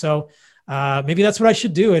liver, and so maybe that's what I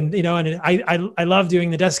should do. And I love doing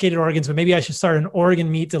the desiccated organs, but maybe I should start an organ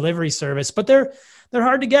meat delivery service. But they're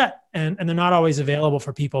hard to get, and they're not always available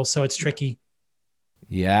for people, so it's tricky.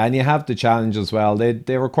 Yeah, and you have the challenge as well.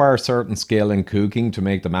 They require certain skill in cooking to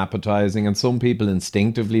make them appetizing, and some people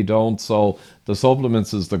instinctively don't. So the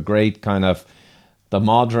supplements is the great kind of the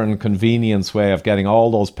modern convenience way of getting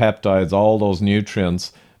all those peptides, all those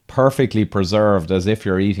nutrients perfectly preserved as if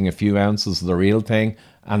you're eating a few ounces of the real thing,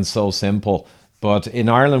 and so simple. But in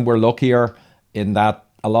Ireland, we're luckier in that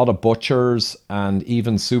a lot of butchers and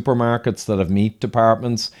even supermarkets that have meat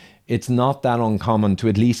departments, it's not that uncommon to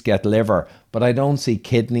at least get liver. But I don't see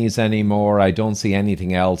kidneys anymore. I don't see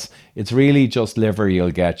anything else. It's really just liver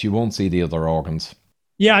you'll get. You won't see the other organs.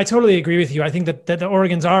 Yeah, I totally agree with you. I think that the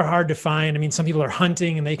organs are hard to find. I mean, some people are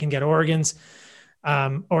hunting and they can get organs.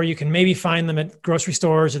 Or you can maybe find them at grocery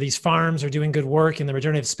stores, or these farms are doing good work in the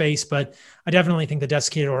regenerative space. But I definitely think the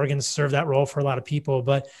desiccated organs serve that role for a lot of people.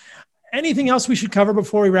 But anything else we should cover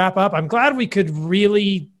before we wrap up? I'm glad we could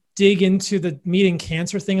really dig into the meat and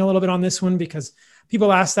cancer thing a little bit on this one, because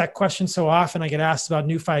people ask that question so often. I get asked about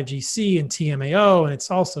new 5GC and TMAO, and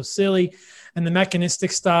it's all so silly, and the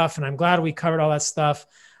mechanistic stuff. And I'm glad we covered all that stuff.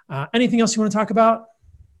 Anything else you want to talk about?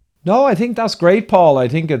 No, I think that's great, Paul. I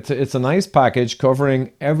think it's a nice package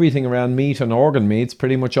covering everything around meat and organ meats,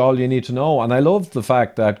 pretty much all you need to know. And I love the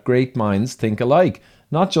fact that great minds think alike,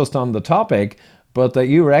 not just on the topic, but that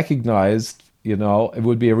you recognized, it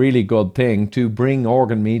would be a really good thing to bring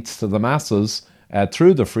organ meats to the masses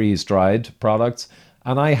through the freeze-dried products.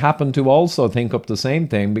 And I happen to also think up the same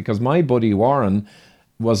thing, because my buddy Warren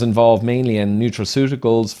was involved mainly in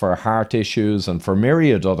nutraceuticals for heart issues and for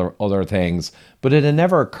myriad other things, but it had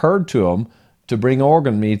never occurred to him to bring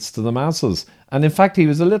organ meats to the masses. And in fact, he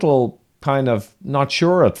was a little kind of not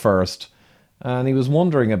sure at first, and he was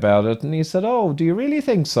wondering about it, and he said, "Oh, do you really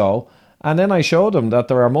think so?" And then I showed him that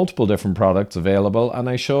there are multiple different products available, and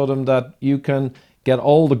I showed him that you can get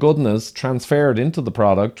all the goodness transferred into the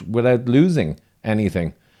product without losing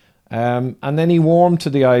anything. And then he warmed to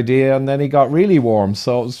the idea, and then he got really warm.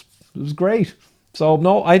 So it was great. So,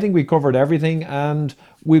 no, I think we covered everything. And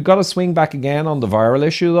we've got to swing back again on the viral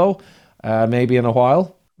issue, though, maybe in a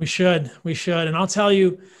while. We should. We should. And I'll tell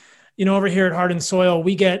you, over here at Heart and Soil,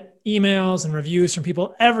 we get emails and reviews from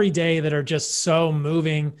people every day that are just so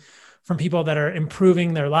moving from people that are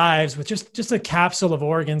improving their lives with just a capsule of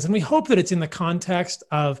organs. And we hope that it's in the context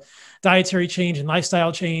of dietary change and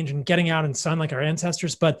lifestyle change and getting out in sun like our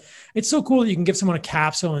ancestors. But it's so cool that you can give someone a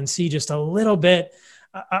capsule and see just a little bit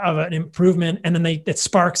of an improvement, and then it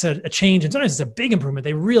sparks a change. And sometimes it's a big improvement.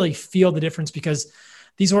 They really feel the difference because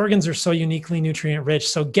these organs are so uniquely nutrient rich.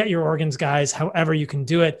 So get your organs, guys, however you can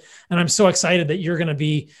do it. And I'm so excited that you're going to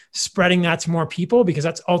be spreading that to more people, because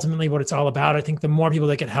that's ultimately what it's all about. I think the more people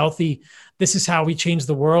that get healthy, this is how we change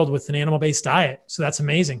the world with an animal-based diet. So that's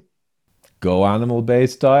amazing. Go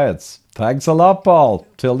animal-based diets. Thanks a lot, Paul.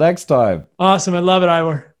 Till next time. Awesome. I love it,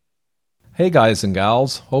 Ivor. Hey guys and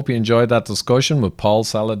gals, hope you enjoyed that discussion with Paul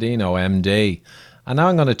Saladino, MD. And now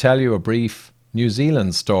I'm going to tell you a brief New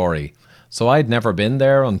Zealand story. So I'd never been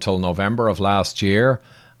there until November of last year,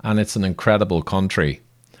 and it's an incredible country.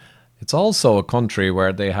 It's also a country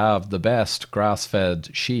where they have the best grass-fed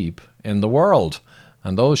sheep in the world.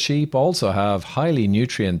 And those sheep also have highly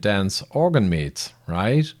nutrient-dense organ meats,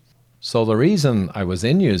 right? So the reason I was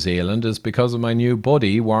in New Zealand is because of my new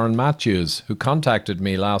buddy, Warren Matthews, who contacted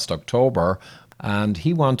me last October, and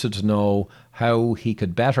he wanted to know how he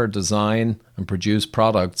could better design and produce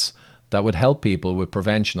products that would help people with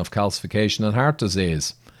prevention of calcification and heart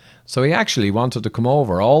disease. So he actually wanted to come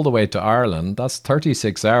over all the way to Ireland, that's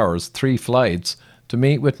 36 hours, 3 flights, to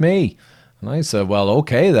meet with me. And I said, well,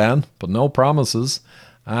 okay then, but no promises.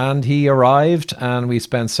 And he arrived, and we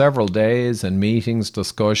spent several days in meetings,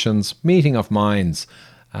 discussions, meeting of minds,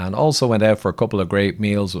 and also went out for a couple of great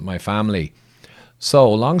meals with my family.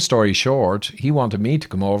 So, long story short, he wanted me to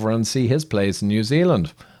come over and see his place in New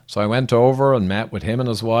Zealand. So I went over and met with him and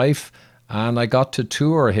his wife, and I got to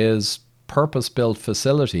tour his purpose-built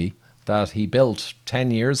facility that he built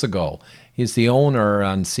 10 years ago. He's the owner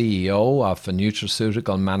and CEO of a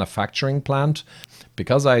nutraceutical manufacturing plant.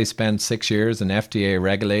 Because I spent 6 years in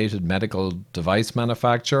FDA-regulated medical device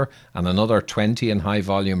manufacture and another 20 in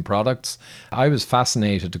high-volume products, I was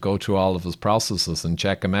fascinated to go through all of his processes and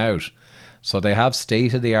check them out. So they have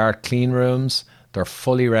state-of-the-art clean rooms. They're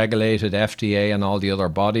fully regulated FDA and all the other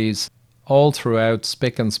bodies. All throughout,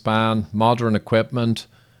 spick and span, modern equipment,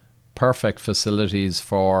 perfect facilities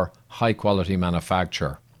for high-quality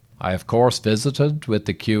manufacture. I, of course, visited with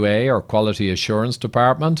the QA or Quality Assurance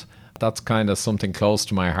Department. That's kind of something close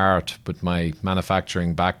to my heart with my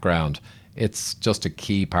manufacturing background. It's just a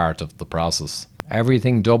key part of the process.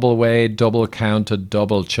 Everything double weighed, double counted,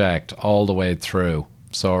 double checked all the way through.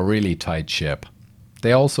 So a really tight ship.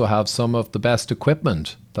 They also have some of the best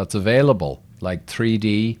equipment that's available, like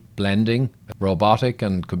 3D blending, robotic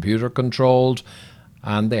and computer controlled.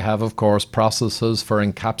 And they have, of course, processes for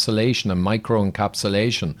encapsulation and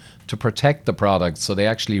microencapsulation to protect the products so they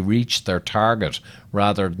actually reach their target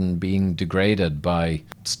rather than being degraded by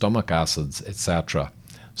stomach acids, etc.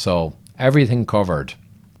 So everything covered.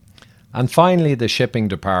 And finally, the shipping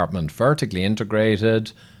department, vertically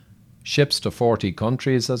integrated, ships to 40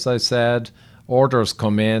 countries, as I said. Orders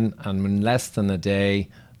come in, and in less than a day,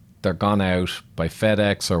 they're gone out by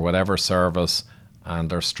FedEx or whatever service, and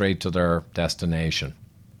they're straight to their destination.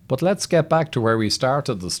 But let's get back to where we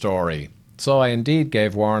started the story. So I indeed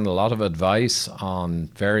gave Warren a lot of advice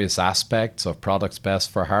on various aspects of products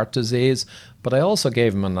best for heart disease, but I also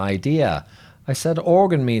gave him an idea. I said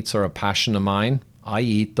organ meats are a passion of mine. I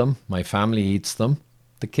eat them, my family eats them.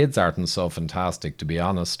 The kids aren't so fantastic, to be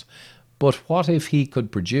honest. But what if he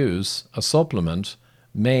could produce a supplement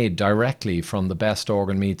made directly from the best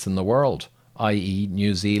organ meats in the world, i.e.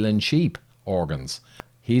 New Zealand sheep organs?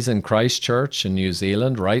 He's in Christchurch in New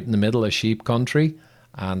Zealand, right in the middle of sheep country,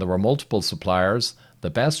 and there were multiple suppliers.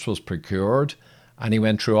 The best was procured, and he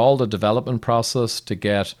went through all the development process to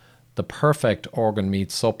get the perfect organ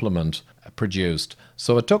meat supplement produced.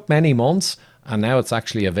 So it took many months, and now it's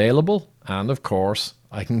actually available, and of course,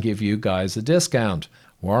 I can give you guys a discount.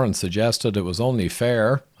 Warren suggested it was only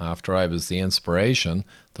fair, after I was the inspiration,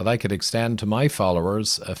 that I could extend to my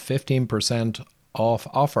followers a 15% off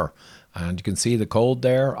offer. And you can see the code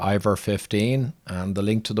there, Ivor15, and the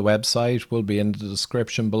link to the website will be in the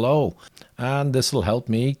description below. And this will help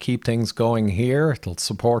me keep things going here. It'll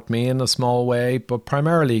support me in a small way, but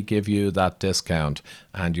primarily give you that discount.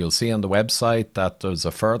 And you'll see on the website that there's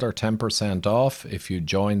a further 10% off if you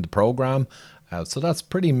join the program. So that's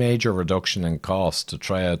pretty major reduction in cost to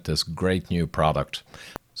try out this great new product.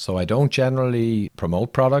 So I don't generally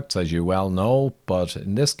promote products, as you well know, but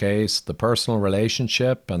in this case, the personal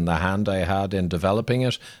relationship and the hand I had in developing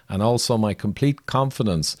it, and also my complete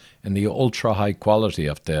confidence in the ultra high quality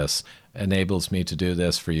of this, enables me to do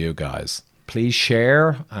this for you guys. Please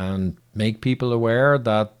share and make people aware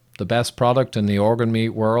that the best product in the organ meat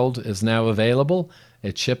world is now available.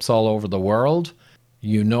 It ships all over the world.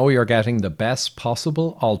 You know you're getting the best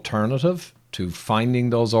possible alternative to finding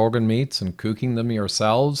those organ meats and cooking them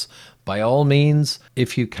yourselves. By all means,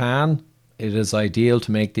 if you can, it is ideal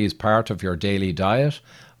to make these part of your daily diet.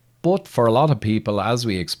 But for a lot of people, as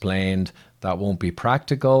we explained, that won't be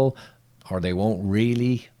practical, or they won't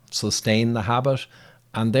really sustain the habit.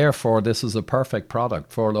 And therefore, this is a perfect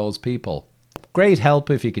product for those people. Great help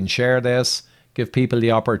if you can share this, give people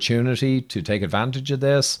the opportunity to take advantage of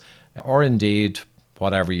this, or indeed,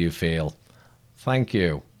 whatever you feel. Thank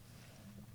you.